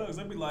their drugs.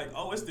 They'll be like,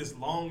 oh, it's this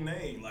long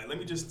name. Like, let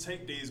me just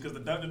take these because the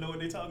doctor know what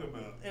they talking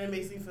about. And it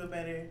makes me feel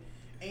better.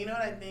 And you know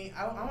what I think?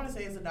 I want to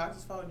say it's the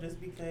doctor's fault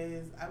just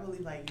because I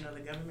believe, like, the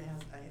government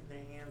has their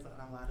hands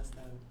on a lot of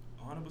stuff.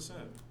 100%.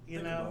 You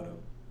Think know? about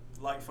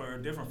it. Like for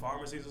different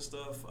pharmacies and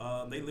stuff,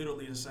 they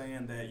literally are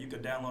saying that you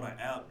could download an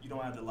app. You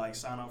don't have to like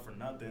sign up for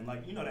nothing.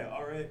 Like that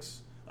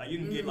RX. Like you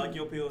can get like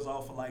your pills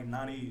off for like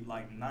 90%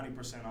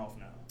 off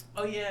now.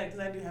 Oh, yeah, because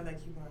I do have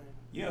that coupon.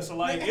 Yeah, so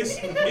like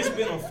it's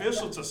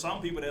beneficial to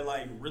some people that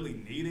like really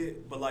need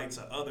it, but like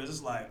to others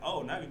it's like,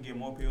 oh, now you can get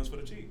more pills for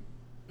the cheap.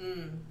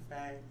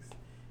 Facts.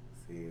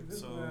 See,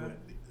 this So- world.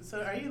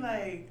 So are you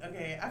like,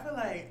 okay, I feel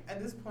like at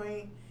this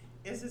point,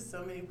 it's just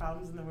so many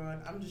problems in the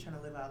world. I'm just trying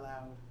to live out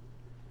loud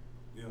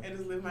Yeah. and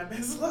just live my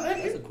best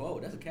That's a life.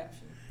 quote. That's a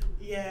caption.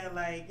 Yeah,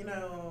 like,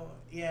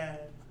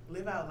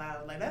 live out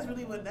loud. Like, that's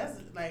really that's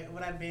like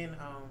what I've been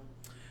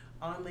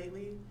on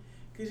lately.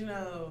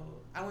 Cause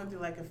I went through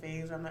like a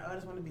phase where I'm like, oh, I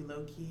just want to be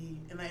low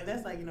key, and like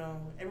that's like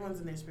everyone's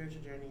in their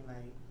spiritual journey, like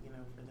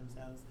for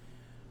themselves.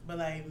 But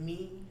like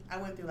me, I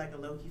went through like a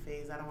low key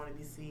phase. I don't want to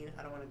be seen.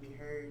 I don't want to be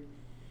heard.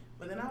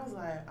 But then I was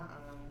like,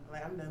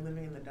 like I'm done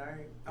living in the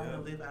dark. I want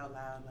to live out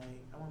loud.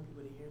 Like I want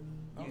people to hear me.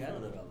 You gotta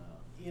live out loud.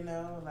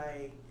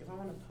 Like if I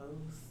want to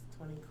post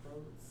 20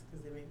 quotes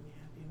because they make me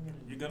happy,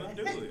 you're gonna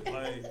do it.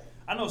 Like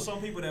I know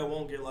some people that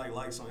won't get like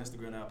likes on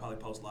Instagram now probably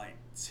post like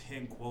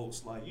 10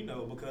 quotes, like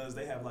because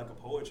they have like a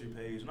poetry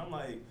page, and I'm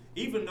like,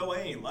 even though I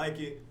ain't like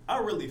it, I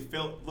really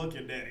felt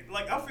looking at it.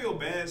 Like I feel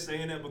bad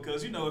saying that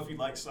because if you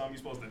like something, you're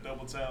supposed to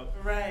double tap.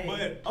 Right.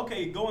 But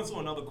okay, going to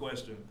another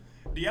question.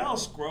 Do y'all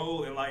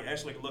scroll and like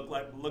actually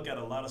look at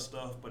a lot of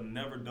stuff but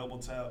never double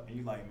tap, and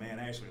you like, man,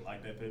 I actually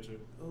like that picture?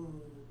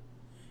 Ooh.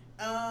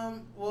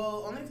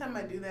 Well, only time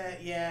I do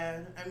that,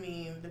 yeah. I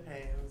mean,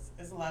 depends.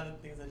 It's a lot of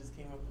things that just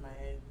came up in my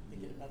head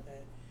thinking about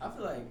that. I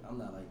feel like I'm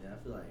not like that.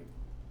 I feel like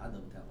I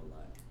double tap a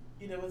lot.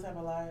 You double tap a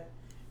lot?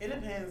 It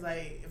depends.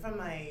 Like, if I'm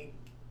like,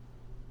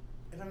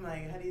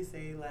 how do you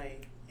say,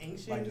 like,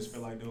 anxious? Like, just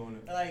feel like doing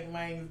it. Like,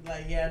 I'm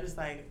just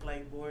like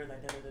bored,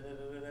 like da da da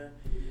da da da.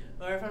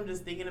 Or if I'm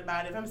just thinking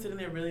about it, if I'm sitting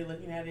there really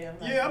looking at it, I'm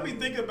like, I be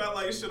thinking about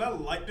like, should I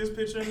like this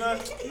picture or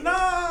not? No,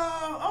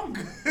 I'm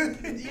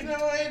good. You know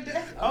what?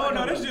 Oh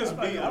no, that's just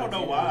me. I don't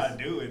know why I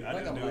do it. I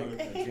just do it.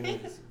 A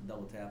generous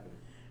double tapping.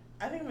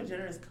 I think I'm a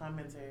generous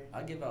commenter.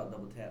 I give out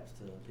double taps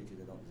to pictures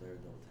that don't deserve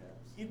double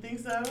taps. You think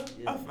so?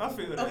 Yeah. I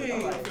feel that.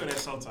 Okay. I feel that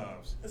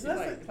sometimes. So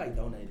It's like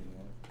donating,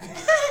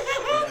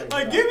 man.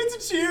 Like, give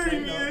it to charity,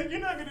 man. You're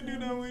not gonna do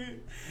nothing with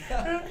it.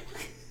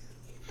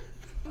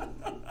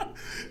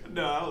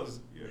 No, I was.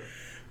 Yeah.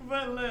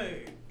 But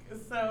look,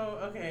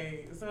 so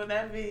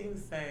that being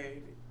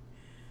said,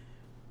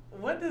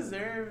 what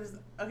deserves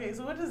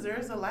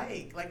a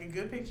like? Like a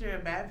good picture, a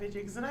bad picture?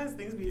 Because sometimes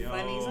things be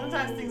funny,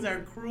 sometimes things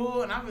are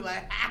cruel, and I'll be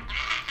like,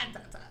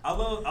 I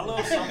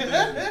love something.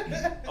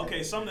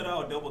 Okay, something that I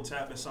would double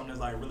tap is something that's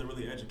like really,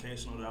 really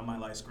educational that I might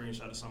like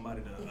screenshot to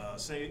somebody to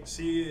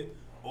see it.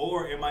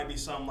 Or it might be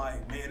something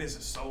like, man, this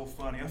is so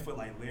funny. I feel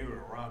like Larry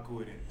would rock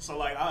with it. So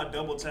like I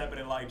double tap it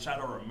and like try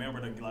to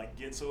remember to like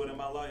get to it in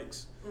my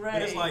likes. Right.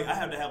 But it's like I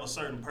have to have a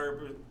certain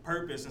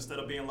purpose instead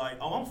of being like,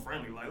 oh, I'm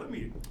friendly. Like I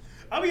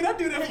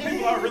do that for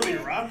people I really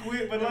rock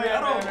with, but like I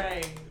don't.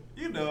 Right.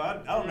 I don't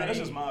know. That's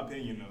just my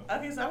opinion though.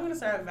 Okay, so I'm gonna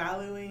start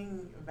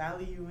valuing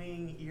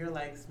your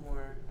likes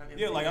more.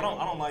 Yeah, like I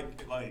don't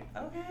like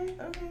Okay.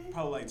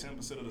 probably like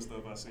 10% of the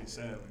stuff I see.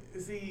 Sadly.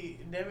 See,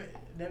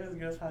 Devin's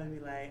girls probably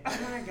be like, oh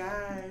my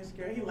gosh,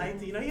 girl, he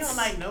liked it. He don't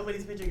like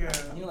nobody's picture, girl.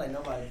 He don't like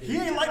nobody picture. He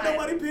ain't like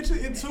nobody picture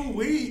in 2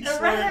 weeks.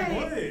 Right.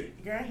 Like,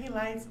 what? Girl, he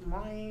likes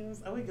mine.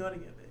 Oh, we go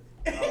together.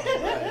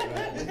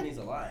 Right. This means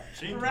a lot.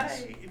 Jinkies.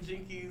 Right,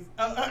 Jinkies.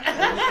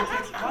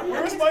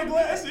 Where's my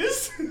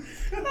glasses?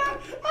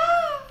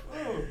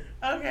 Oh.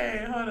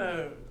 Okay, hold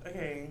up.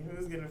 Okay, it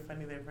was getting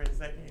funny there for a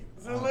second.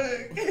 So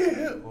look,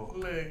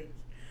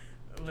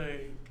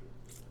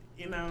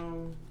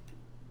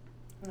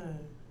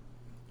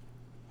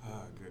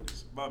 Oh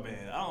goodness, my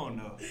bad. I don't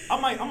know. I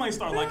might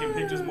start liking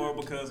pictures more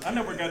because I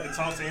never got to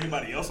talk to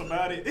anybody else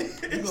about it.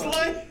 It's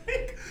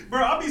like,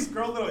 bro, I'll be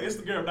scrolling on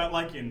Instagram not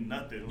liking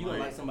nothing. You gonna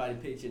like somebody's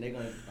picture, they're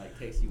gonna like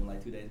text you in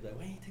like 2 days, like,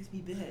 wait, text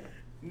me back.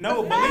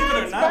 No, believe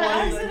it or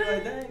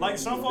not, like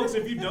some folks,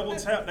 if you double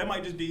tap, they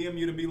might just DM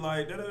you to be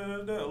like, da, da, da,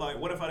 da. Like,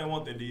 what if I didn't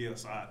want the DM,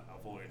 so I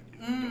avoid it.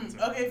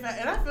 Okay,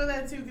 and I feel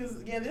that too,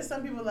 because there's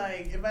some people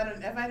like if I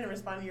didn't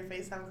respond to your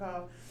FaceTime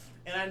call,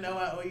 and I know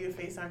I owe you a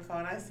FaceTime call,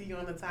 and I see you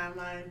on the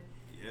timeline.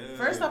 Yeah.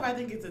 First off, I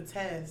think it's a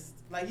test.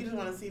 Like you just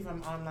want to see if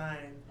I'm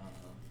online,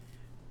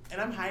 and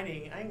I'm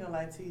hiding. I ain't gonna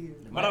lie to you.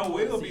 But I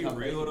will be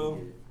real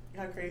though.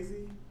 How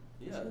crazy?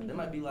 Yeah, they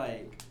might be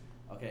like,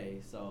 okay,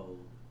 so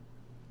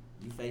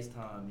you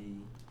FaceTime me,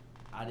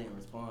 I didn't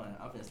respond.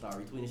 I'm finna start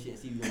retweeting shit and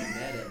see if you get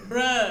mad at me.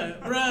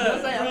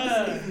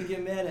 Bruh. You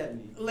get mad at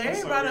me.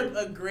 Larry brought up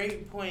a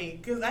great point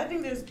because I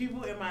think there's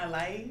people in my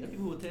life. There's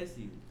people who will test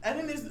you. I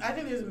think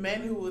there's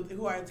men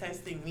who are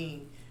testing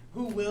me,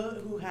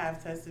 who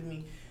have tested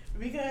me,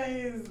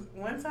 because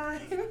one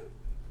time,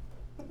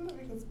 let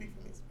me speak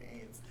from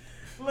experience.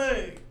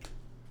 Look,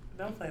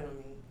 don't play with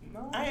me.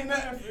 No, I ain't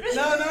not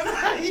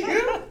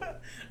you.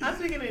 I'm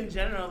speaking in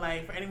general,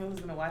 like for anyone who's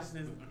gonna watch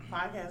this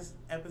podcast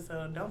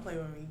episode, don't play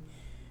with me.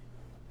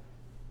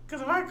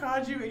 Cause if I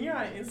called you and you're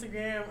on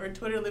Instagram or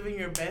Twitter living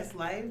your best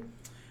life,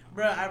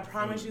 bruh, I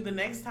promise you the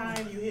next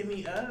time you hit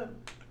me up,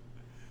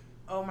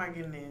 oh my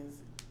goodness.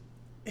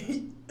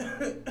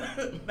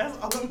 That's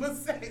all I'm gonna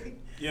say.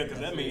 Yeah, cause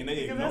that means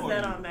they ignoring you.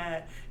 That's that on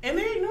that. And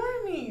they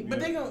ignoring me. But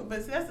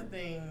but see, that's the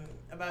thing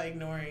about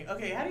ignoring.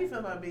 Okay, how do you feel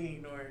about being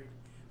ignored?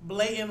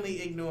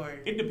 Blatantly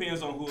ignored. It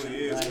depends on who it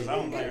is, because I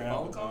don't care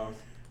half the time.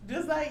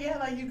 Just like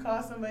you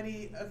call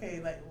somebody,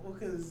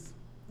 cause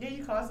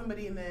you call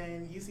somebody and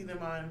then you see them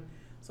on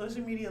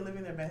social media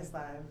living their best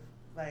life,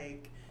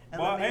 like.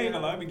 Well, I ain't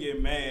gonna lie, I be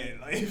getting mad,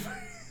 like.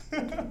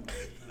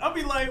 I'll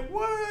be like,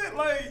 what?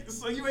 Like,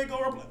 so you ain't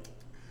gonna reply?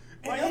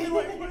 Like, I'll be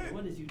like, what?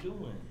 What is you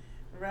doing?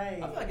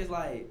 Right. I feel like it's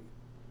like,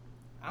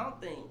 I don't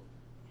think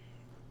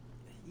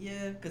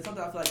Yeah, because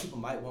sometimes I feel like people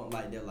might want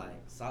like their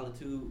like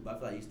solitude, but I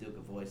feel like you still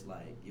could voice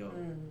like, yo,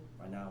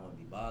 right now I want to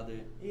be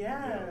bothered.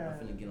 Yeah.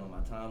 I'm finna get on my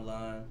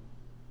timeline.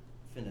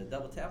 Finna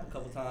double tap a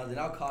couple times, and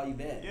I'll call you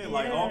back. Yeah,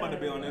 like, I'm about to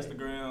be on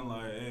Instagram,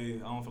 like, hey,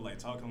 I don't feel like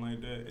talking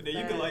like that. And then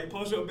you can, like,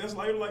 post your best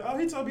life, like, oh,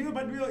 he told me he was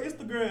about to be on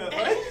Instagram.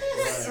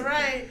 Like,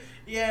 right.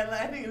 Yeah, like,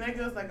 I think that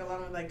goes, like,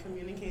 along with, like,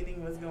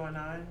 communicating what's going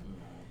on.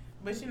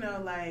 But, you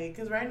know, like,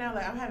 because right now,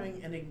 like, I'm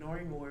having an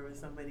ignoring war with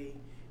somebody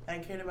that I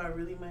cared about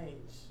really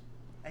much.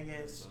 I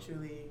guess,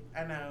 truly.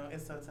 I know,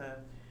 it's so tough.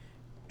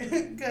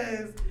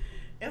 Because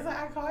it's like,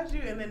 I called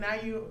you, and then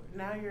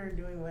now you're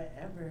doing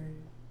whatever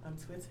on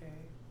Twitter.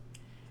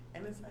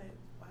 And it's like,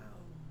 wow.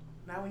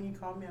 Now when you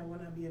call me, I will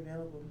not be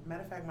available.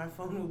 Matter of fact, my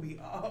phone will be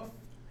off.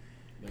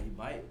 But he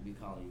might be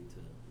calling you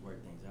to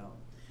work things out.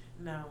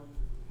 No.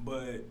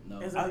 But No.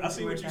 I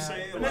see what you're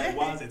saying. Like,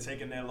 why is it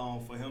taking that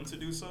long for him to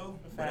do so?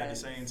 Facts. But at the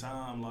same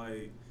time,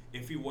 like,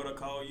 if he were to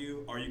call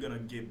you, are you going to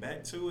get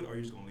back to it, or are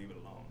you just going to leave it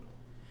alone?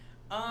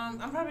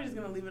 I'm probably just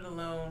going to leave it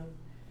alone.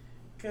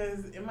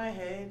 Because in my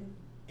head,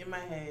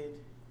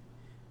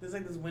 there's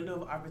like this window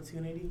of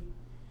opportunity.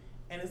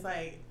 And it's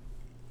like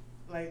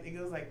it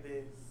goes like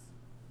this.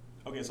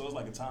 Okay, so it's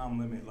like a time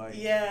limit. Like,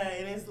 yeah,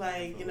 and it's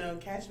like, you know,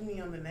 catch me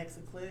on the next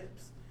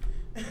eclipse.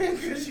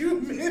 Because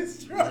you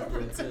missed your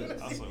opportunity.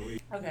 I'm so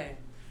weak. Okay,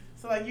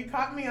 so like you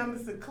caught me on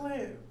this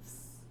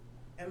eclipse,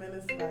 and then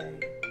it's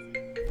like,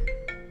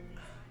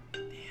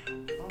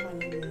 damn, all my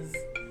niggas.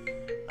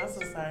 I'm so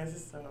sorry, this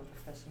is so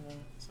unprofessional.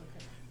 It's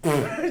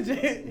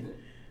okay.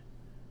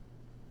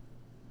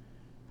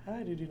 How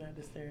do I do not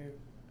disturb?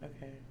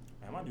 Okay.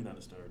 Man, my do not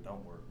disturb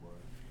don't work, boy.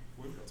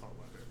 We're going to talk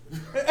about that.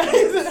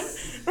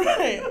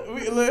 Right.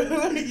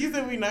 Look, you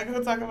said we're not going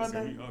to talk about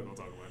that? We are going to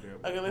talk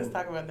about that. Okay, let's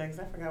talk about that because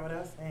I forgot what I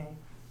was saying.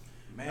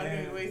 Man.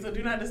 Okay, wait, so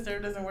do not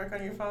disturb doesn't work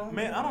on your phone?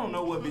 Man, I don't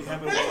know what be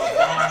happening with my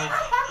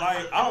phone.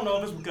 Like, I don't know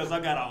if it's because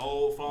I got an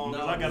old phone,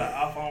 because I got an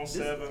iPhone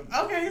 7.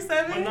 Okay,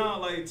 7. But no,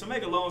 like, to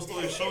make a long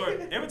story short,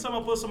 every time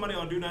I put somebody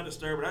on Do Not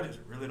Disturb, I just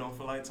really don't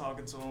feel like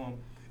talking to them.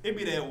 It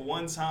be that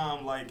one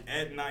time, like,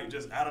 at night,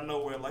 just out of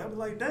nowhere, like, I'm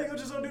like, dang, I'm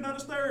just on Do Not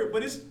Disturb.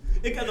 But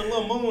it got the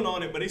little moon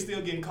on it, but they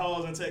still getting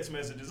calls and text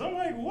messages. I'm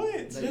like,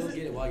 what? So you'll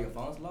get it while your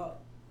phone's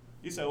locked?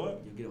 You said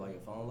what? You'll get it while your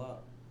phone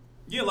locked?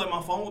 Yeah, like,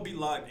 my phone will be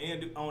locked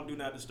and on Do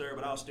Not Disturb,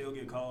 but I'll still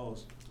get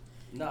calls.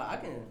 No, I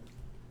can.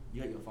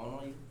 You got your phone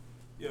on you?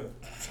 Yeah.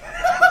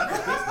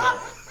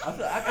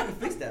 I can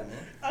fix that,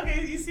 man.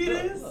 Okay, you see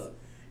this? Look.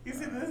 You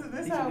see this?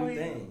 This These how are new we.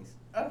 things.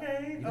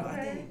 Okay, You know,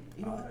 okay.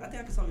 I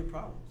think I can solve your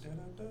problems.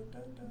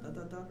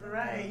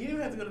 Right, you don't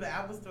have to go to the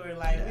Apple Store.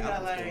 Like, The we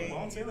got Apple Store. like. Well,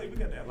 I'm telling you, we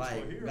got the Apple Store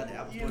Like, here. got the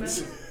Apple You Store. know. This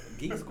is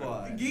Geek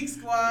Squad. Geek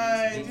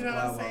Squad, Geek you know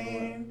what I'm Squad,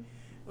 saying?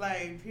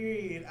 Like,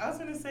 period. I was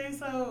gonna say,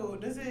 so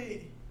does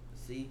it?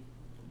 See?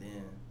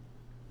 Then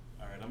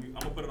All right, I'm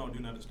gonna put it on Do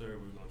Not Disturb.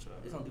 We're gonna try.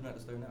 it's on Do Not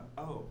Disturb now.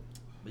 Oh,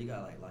 But you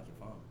gotta like lock your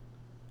phone.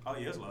 oh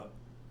yeah, it's locked.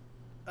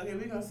 Okay,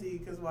 we're gonna see,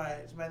 cause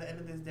watch. By the end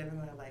of this, Devin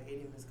gonna have like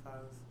 80 missed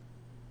calls.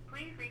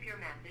 Please leave your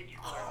message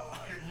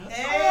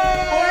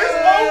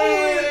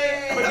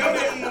Hey!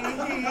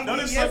 Don't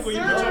it Yes, suck when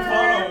you put your sir.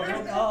 phone on?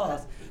 It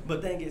calls.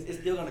 But thing is, it's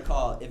still gonna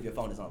call if your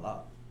phone is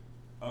unlocked.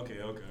 Okay.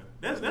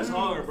 That's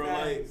hard, bro.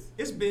 Like, Facts.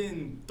 it's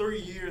been 3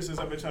 years since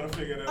I've been trying to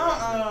figure that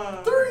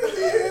out. 3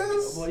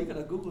 years. Boy, you could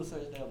have Google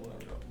search that boy.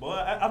 Boy,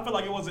 I feel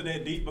like it wasn't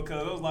that deep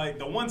because it was like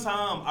the one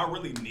time I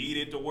really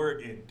needed to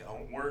work, it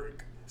don't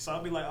work. So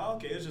I'll be like, oh,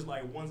 okay, it's just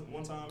like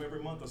one time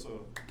every month or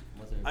so.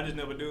 I just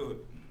never do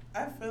it.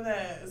 I feel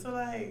that. So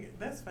like,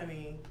 that's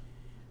funny.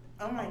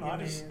 Oh my I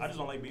goodness. just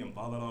don't like being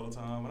bothered all the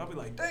time. And I'll be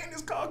like, dang,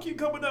 this call keep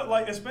coming up.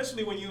 Like,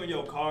 especially when you in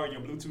your car and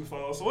your Bluetooth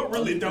phone. So it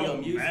really Your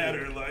don't music.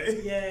 matter.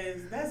 Like, Yes,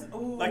 that's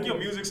ooh. like your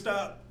music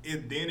stop,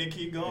 then it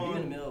keep If you're in the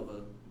going. middle of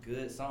a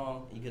good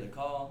song, you get a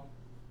call.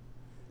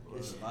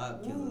 It's a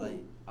vibe killer. Ooh.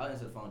 Like I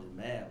answer the phone just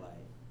mad.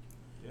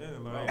 Like, Yeah,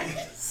 bro, like,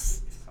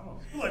 come on.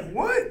 like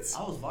what?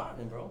 I was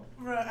vibing, bro.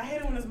 Bro, I hate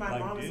it when it's my Like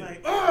mom is this.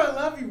 like, oh, I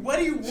love you. What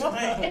do you want?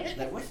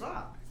 Like, what's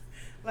up?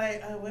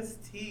 Like, what's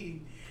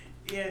tea?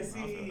 Yeah, see,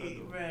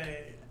 that, bruh.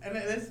 And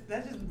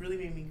that just really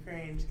made me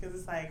cringe because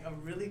it's like a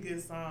really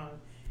good song.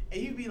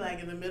 And you be like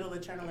in the middle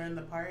of trying to learn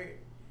the part.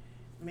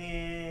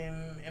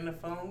 Man, and the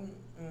phone,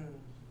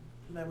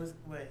 that was,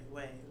 wait.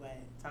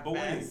 Talk But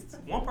wait, fast.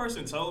 one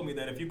person told me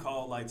that if you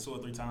call like 2 or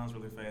 3 times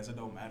really fast, it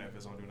don't matter if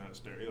it's on Do Not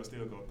Disturb. It'll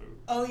still go through.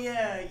 Oh,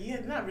 yeah,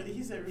 not really.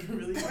 He said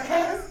really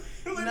fast.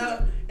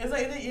 No, it's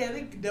like,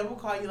 they double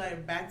call you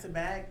like back to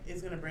back.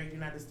 It's going to break Do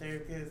Not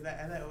Disturb because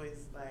that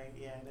always, like,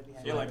 yeah, that'd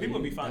be Yeah, like, people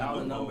be finding dial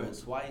the number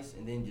loopholes. twice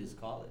and then just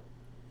call it.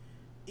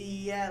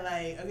 Yeah,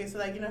 like, okay, so,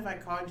 like, you know, if I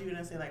called you and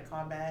I say, like,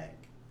 call back,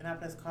 and I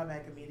press call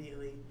back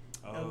immediately,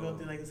 it'll go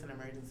through, like, it's an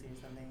emergency or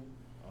something.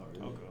 Oh,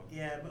 really? Okay.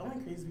 Yeah, but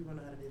only crazy people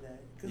know how to do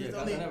that. Yeah, it's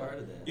 'cause only, I never heard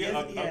of that.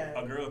 Yeah, Yes,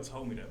 a girl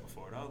told me that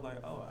before. And I was like,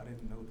 oh, I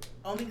didn't know that.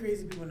 only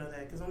crazy people know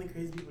that, because only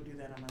crazy people do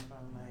that on my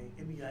phone. Like,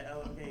 it'd be like,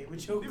 oh, okay,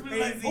 but you're They be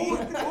crazy. like, ooh,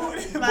 boy,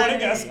 they Like,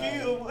 got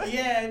skill. Boy.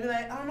 Yeah, it'd be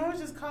like, oh, no, I was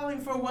just calling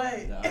for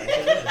what? Nah,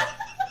 yeah.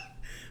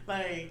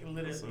 Like,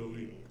 literally. so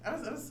weak.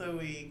 I'm so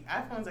weak.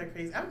 iPhones are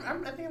crazy. I think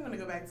I'm going to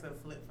go back to a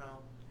flip phone.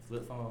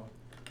 Flip phone.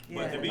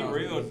 But to be Sounds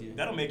real, easier.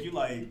 that'll make you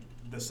like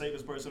the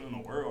safest person in the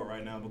world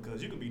right now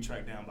because you can be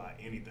tracked down by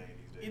anything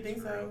these days. You think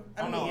for so? real.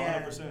 I I mean, know,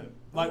 yeah. 100%.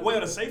 Like, well,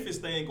 the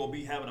safest thing gonna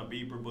be having a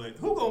beeper, but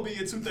who gonna be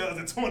in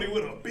 2020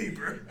 with a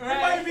beeper?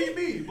 Right. It might be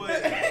me, but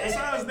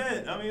besides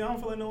that, I mean, I don't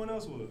feel like no one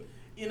else would.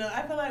 You know,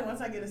 I feel like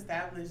once I get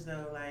established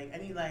though, like I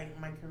need like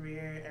my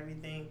career,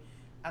 everything.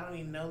 I don't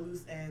need no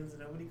loose ends.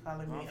 Nobody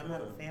calling me. I I'm feel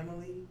have a that.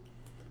 family.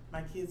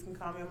 My kids can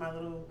call me on my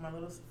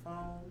little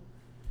phone,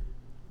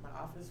 my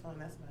office phone.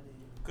 That's about it.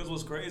 Cause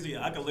what's crazy,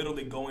 I could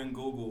literally go in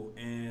Google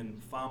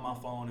and find my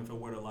phone if it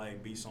were to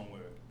like be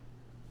somewhere.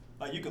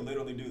 Like you could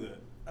literally do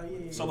that. Oh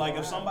yeah. So like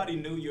if somebody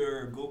knew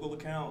your Google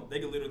account, they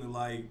could literally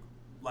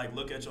like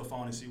look at your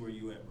phone and see where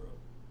you at, bro.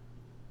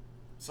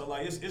 So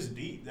like it's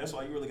deep. That's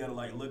why you really gotta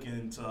like look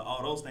into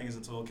all those things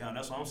into account.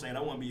 That's what I'm saying.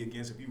 I wouldn't be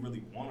against if you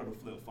really wanted a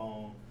flip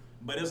phone.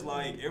 But it's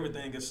like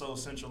everything is so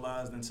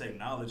centralized in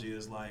technology.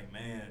 It's like,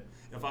 man,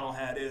 if I don't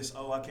have this,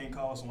 I can't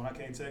call someone, I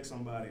can't text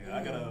somebody.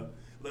 I gotta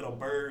let a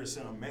bird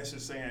send a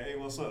message saying, hey,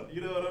 what's up?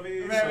 You know what I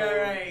mean?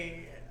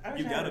 Right. I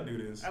wish You I gotta had- do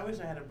this. I wish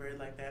I had a bird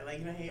like that. Like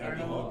you know, Hey That'd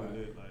be Arnold.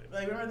 hard.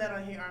 Like remember that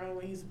on Hey Arnold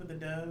when he used to put the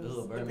doves, The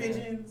little the Birdman.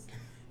 pigeons.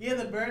 Yeah,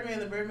 the Birdman.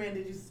 The Birdman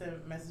did used to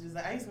send messages.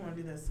 Like I used to want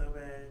to do that so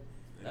bad.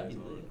 That'd be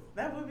lit.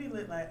 That would be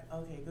lit. Like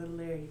okay, go to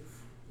Larry.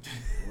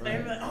 Right.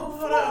 They'd be like, oh, hold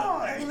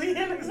Fly. on.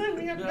 Leanna sent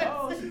me a You're like,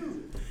 oh, message.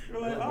 shoot. You're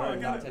like, Little oh, I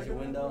bird got knocks it. at your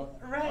window.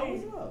 Right. Oh,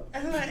 what's up?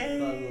 And like, Thought a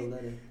little hey,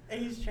 letter.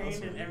 and he's trained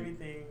That's and what-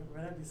 everything.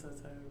 Bro, that'd be so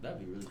tough. That'd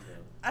be really tough.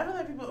 I feel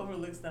like people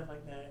overlook stuff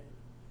like that.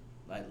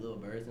 Like little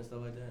birds and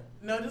stuff like that.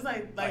 No, just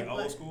like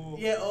old school?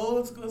 Yeah,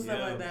 old school stuff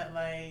Yeah. like that.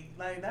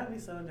 Like that'd be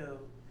so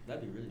dope.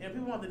 That'd be really And dope.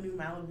 people want the new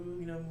Malibu,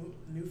 you know,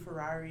 new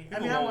Ferrari. People I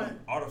mean, I want want.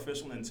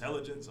 artificial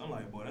intelligence. I'm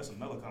like, boy, that's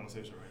another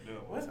conversation right there.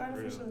 boy, What's for real.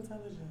 artificial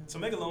intelligence? To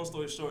make a long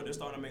story short, they're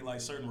starting to make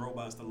like certain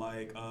robots to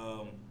like,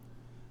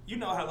 you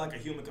know how like a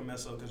human can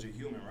mess up because you're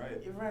human,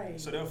 right? You're right.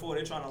 So therefore,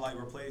 they're trying to like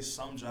replace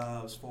some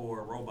jobs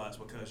for robots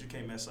because you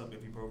can't mess up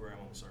if you program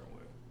them a certain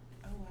way.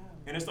 Oh wow.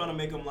 And it's starting to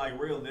make them like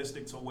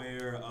realistic to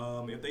where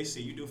if they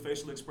see you do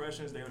facial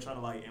expressions, they were trying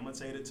to like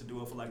imitate it to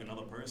do it for like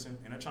another person,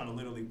 and they're trying to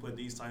literally put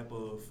these type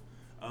of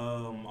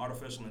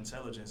artificial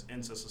intelligence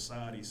into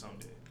society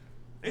someday.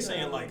 They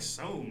saying like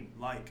soon,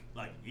 like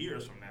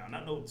years from now,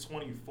 not no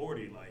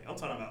 2040. Like I'm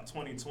talking about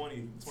 2020,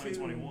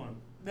 2021.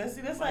 That's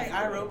Like, like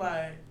for real.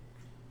 iRobot.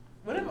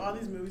 What if all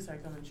these movies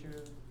start coming true?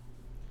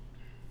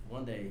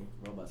 One day,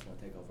 robots gonna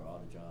take over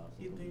all the jobs.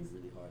 You It's gonna think be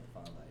really hard to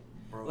find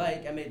Bro.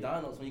 like at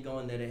McDonald's when you go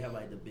in there, they have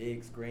like the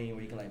big screen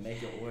where you can like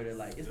make your order.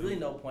 Like it's really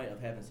no point of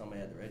having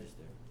somebody at the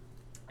register.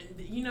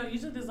 You know,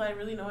 usually there's like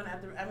really no one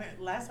at the. I mean,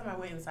 last time I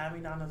went inside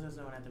McDonald's, there's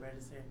no one at the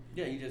register.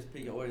 Yeah, you just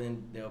pick your order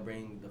and they'll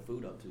bring the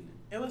food up to you.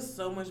 It was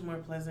so much more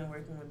pleasant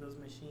working with those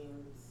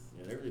machines.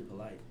 Yeah, they're really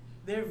polite.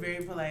 They're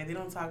very polite. They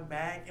don't talk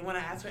back. And when I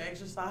ask for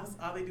extra sauce,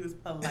 all they do is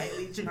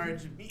politely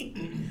charge me.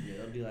 Yeah,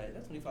 they'll be like,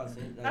 that's 25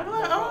 cents. I'm no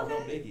like, oh,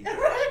 problem, okay. no biggie.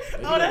 Right? If you,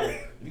 Oh, go, that.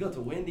 if you go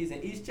to Wendy's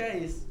in East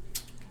Chase,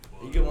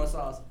 and you get one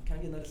sauce. Can I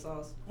get another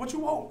sauce? What you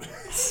want?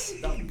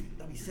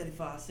 That'll be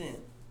 75 cents.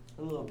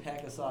 A little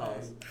pack of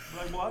sauce.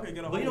 Like, boy, I could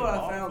get a But you know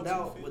whole what I ball found for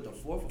out $2.50. with the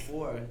 4 for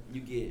 4,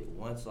 you get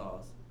one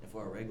sauce, and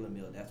for a regular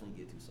meal, that's when you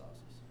get 2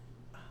 sauces.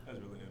 That's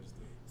really interesting.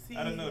 See,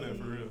 I didn't know that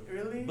for real.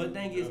 Really? But the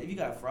thing is, Yeah. if you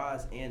got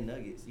fries and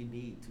nuggets, you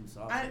need 2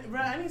 sauces.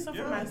 I need some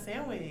for Yeah. my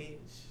sandwich.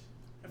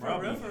 Bro,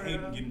 For real, I for be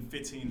hating real. getting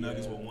 15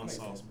 nuggets Yeah, with one makes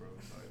sauce, sense. bro.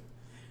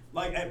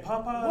 Like at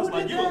Popeyes, Who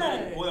like did you will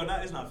that? let well,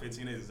 not it's not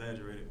 15, it's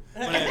exaggerated.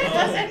 But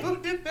Who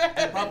did that?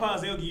 at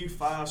Popeyes, they'll give you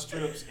 5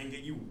 strips and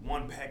get you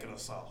 1 packet of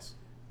sauce.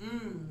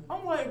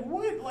 I'm like,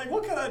 what? Like,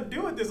 what can I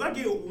do with this? I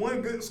get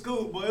 1 good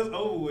scoop, but it's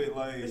over with.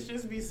 Like, It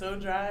just be so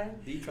dry.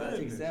 Did you try the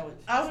chicken Goodness. sandwich?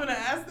 I was gonna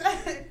ask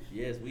that.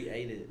 Yes, we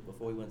ate it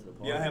before we went to the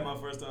party. yeah, I had my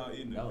first time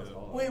eating it. That was bro.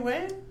 hard. Wait,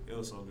 when? It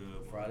was so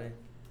good. Friday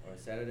or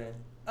Saturday.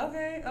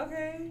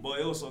 Okay. Boy,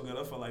 it was so good.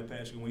 I felt like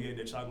Patrick when he ate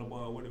that chocolate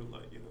bar. What it was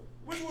like, you know,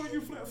 which one of you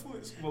flat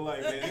foots? But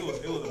like, man, it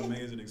was an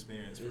amazing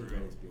experience. It For was a great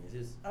real. experience.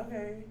 It's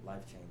Okay.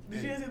 life changing.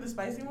 Did you guys get the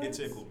spicy ones?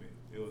 It tickled me.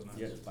 It was nice.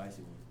 Yeah, the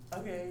spicy one.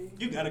 Okay.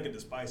 You gotta get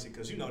the spicy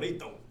because you know they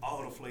throw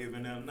all the flavor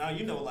in them. Now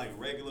you know like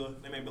regular,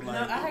 they may be like.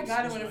 No, I had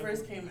got it when it like-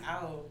 first came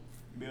out.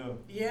 Yeah.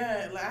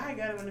 Yeah, like I had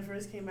got it when it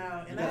first came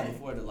out, You and got it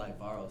before the like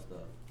viral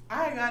stuff.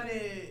 I had got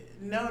it.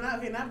 No,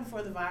 not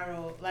before the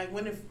viral. Like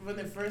when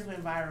it first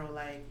went viral.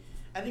 Like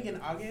I think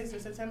in August or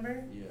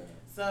September. Yeah.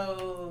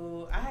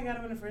 So I had got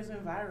it when it first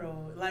went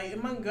viral. Like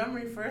in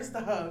Montgomery, first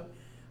off,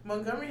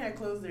 Montgomery had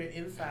closed their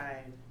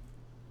inside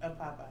of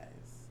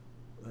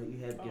Popeyes, Like you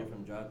had to get it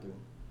from the drive-thru.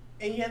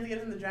 and you had to get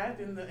in the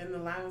drive-thru, and the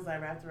line was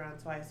like wrapped around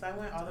twice. So I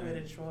went all the way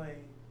to Troy.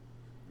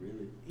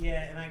 Really?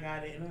 Yeah, and I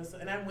got it,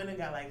 and I went and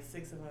got like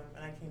 6 of them,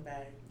 and I came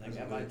back. Like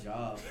at my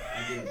job,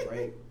 I get a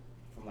break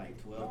from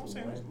like 12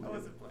 to 1. I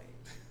wasn't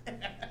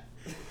playing.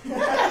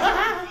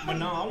 But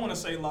no, I want to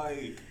say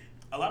like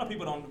a lot of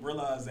people don't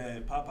realize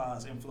that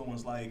Popeyes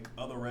influenced like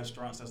other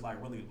restaurants that's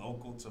like really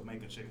local to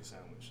make a chicken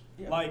sandwich.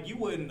 Yeah. Like you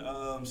wouldn't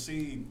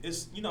see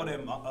it's you know that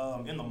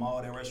in the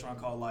mall that restaurant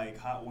called like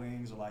Hot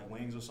Wings or like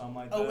Wings or something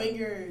like Oh, that.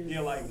 Wingers. Yeah,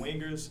 like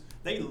Wingers.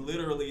 They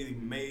literally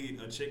made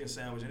a chicken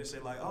sandwich and they say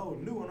like, oh,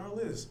 new on our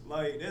list.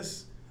 Like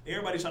that's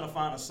everybody's trying to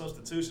find a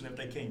substitution if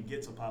they can't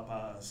get to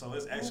Popeyes. So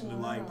it's actually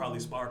like probably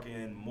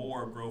sparking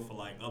more growth for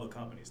like other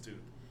companies too.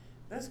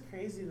 That's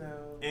crazy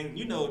though. And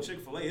you know,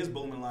 Chick-fil-A is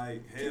booming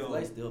like hell.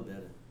 Chick-fil-A still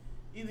better.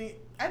 You think?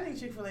 I think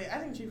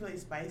Chick-fil-A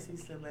spicy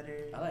still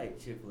better. I like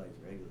Chick-fil-A's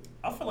regular.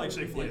 I feel like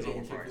Chick-fil-A is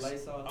Chick-fil-A overpriced.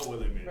 sauce? I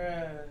will admit.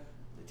 Bruh,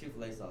 The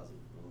Chick-fil-A sauce is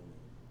booming.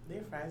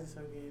 their fries are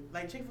so good.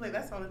 Like Chick-fil-A,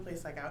 that's the only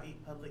place like I'll eat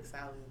Publix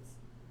salads.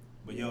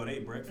 But yo, they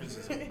breakfast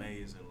is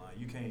amazing. Like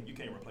you can't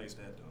replace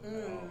that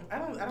though. I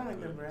don't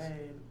like the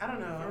bread. I don't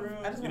know. For real?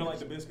 I just You don't want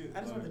like the biscuit? I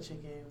just want Like- the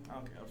chicken.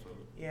 Okay, I feel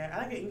it. Yeah, I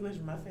like an English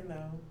muffin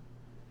though.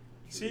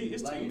 See,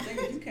 it's like too. you think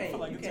you I can't feel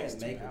like you it can't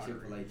tastes too make a powdery.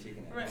 Chick-fil-A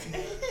chicken.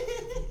 Right.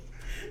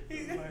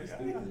 It's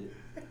stupid.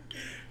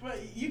 But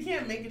you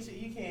can't make it.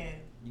 You can't.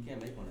 You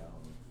can't make one at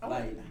home. Oh,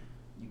 Like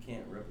you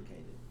can't replicate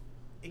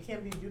it. It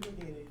can't be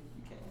duplicated.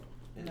 You can't.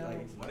 It's No.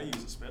 like Why they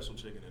use a special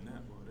chicken in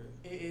that, bro?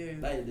 It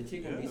is. like the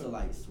chicken be Yeah. so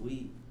like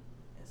sweet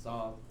and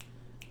soft.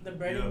 The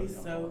bread Yeah. would be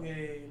so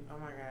good. Oh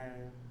my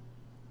god.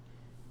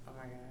 Oh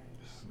my god.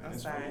 Man, I'm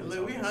this sorry. food is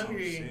Look, we on some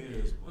hungry.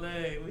 serious, boy.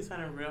 Look, we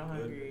sounding real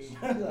hungry.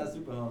 I'm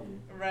super hungry.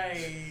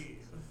 Right.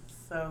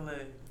 So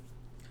look,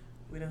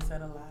 we done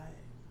said a lot.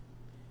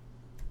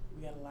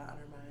 We got a lot on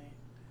our mind.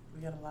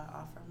 We got a lot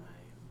off our mind.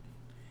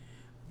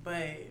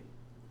 But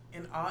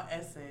in all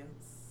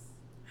essence,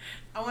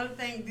 I want to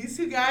thank these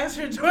two guys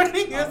for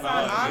joining us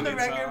on the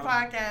Record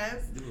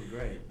Podcast. This was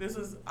great. This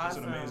was It's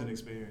awesome. an amazing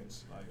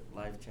experience. Like,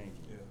 Life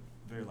changing. yeah,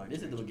 very life.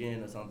 This is the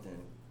beginning of something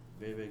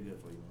very, very good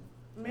for you,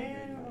 man.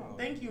 Man, Oh.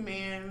 thank you,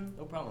 man.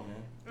 No problem,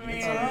 man.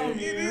 Man,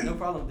 dude. No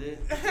problem, dude.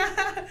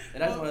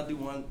 And I just want to do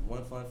one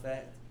fun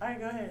fact. All right,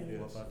 go ahead. Yeah.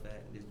 One fun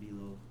fact. Just be a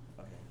little.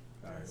 Okay.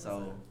 All right,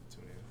 So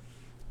tune in.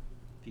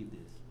 peep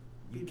this.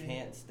 You Peep it.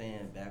 can't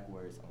stand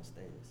backwards on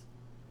stairs.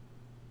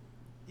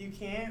 You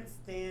can't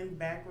stand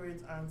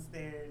backwards on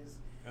stairs.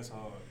 That's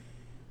hard.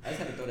 I just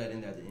had to throw that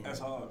in there at the end. That's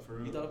hard for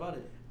real. You thought about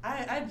it?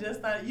 I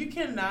just thought you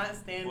cannot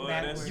stand Well,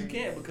 that's- backwards. You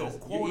can't because The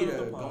you're quote of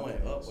either the going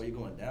podcast. up or you're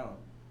going down.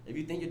 If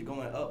you think you're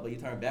going up but you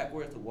turn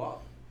backwards to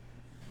walk,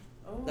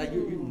 Ooh. like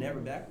you're never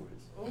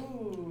backwards.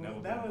 Ooh, Never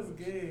that was backwards.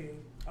 good.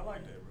 I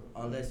like that,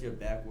 bro. Unless you're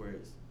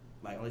backwards,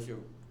 like unless you're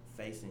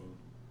facing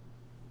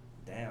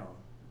down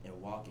and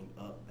walking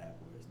up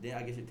backwards. Then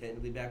I guess you're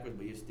technically backwards,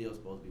 but you're still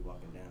supposed to be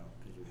walking down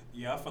because you're.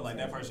 Yeah, I feel like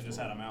that person just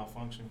had a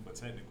malfunction, but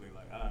technically,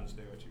 like, I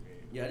understand what you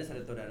mean. Yeah, I just had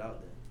to throw that out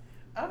there.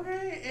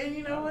 Okay, and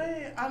you know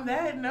what? On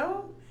that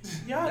note,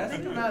 y'all That's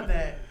think good. about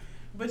that.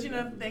 But you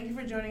know, thank you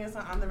for joining us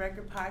on the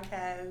Record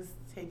Podcast.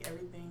 Take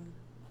everything.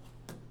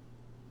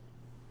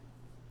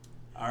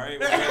 All right.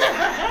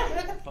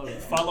 Well, Hold on.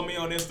 follow me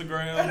on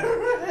Instagram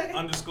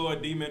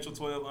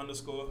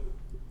 _DMitchell12_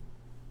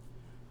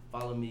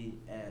 Follow me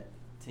at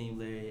Team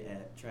Larry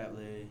at Trap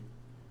Larry.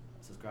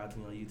 Subscribe to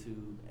me on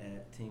YouTube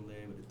at Team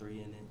Larry with the 3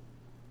 in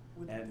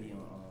it. Add me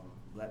on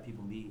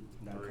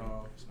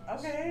blackpeoplemeet.com. It's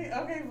nice.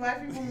 Okay,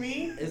 Black People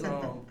Meet. It's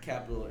on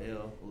capital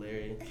L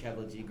Larry,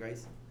 capital G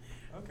Grayson.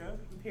 Okay.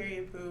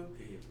 Period, poo.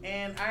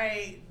 And all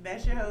right,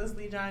 that's your host,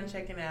 Lee John,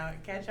 checking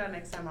out. Catch y'all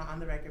next time on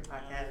the Record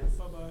Podcast.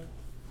 Bye-bye.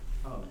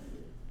 Oh,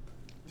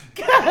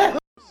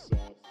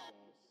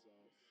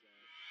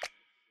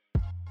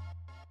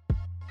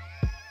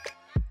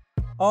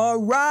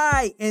 All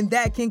right, and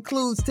that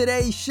concludes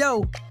today's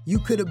show. You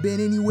could have been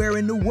anywhere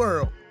in the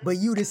world, but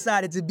you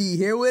decided to be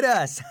here with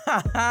us.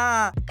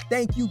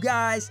 Thank you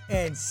guys,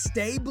 and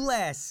stay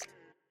blessed.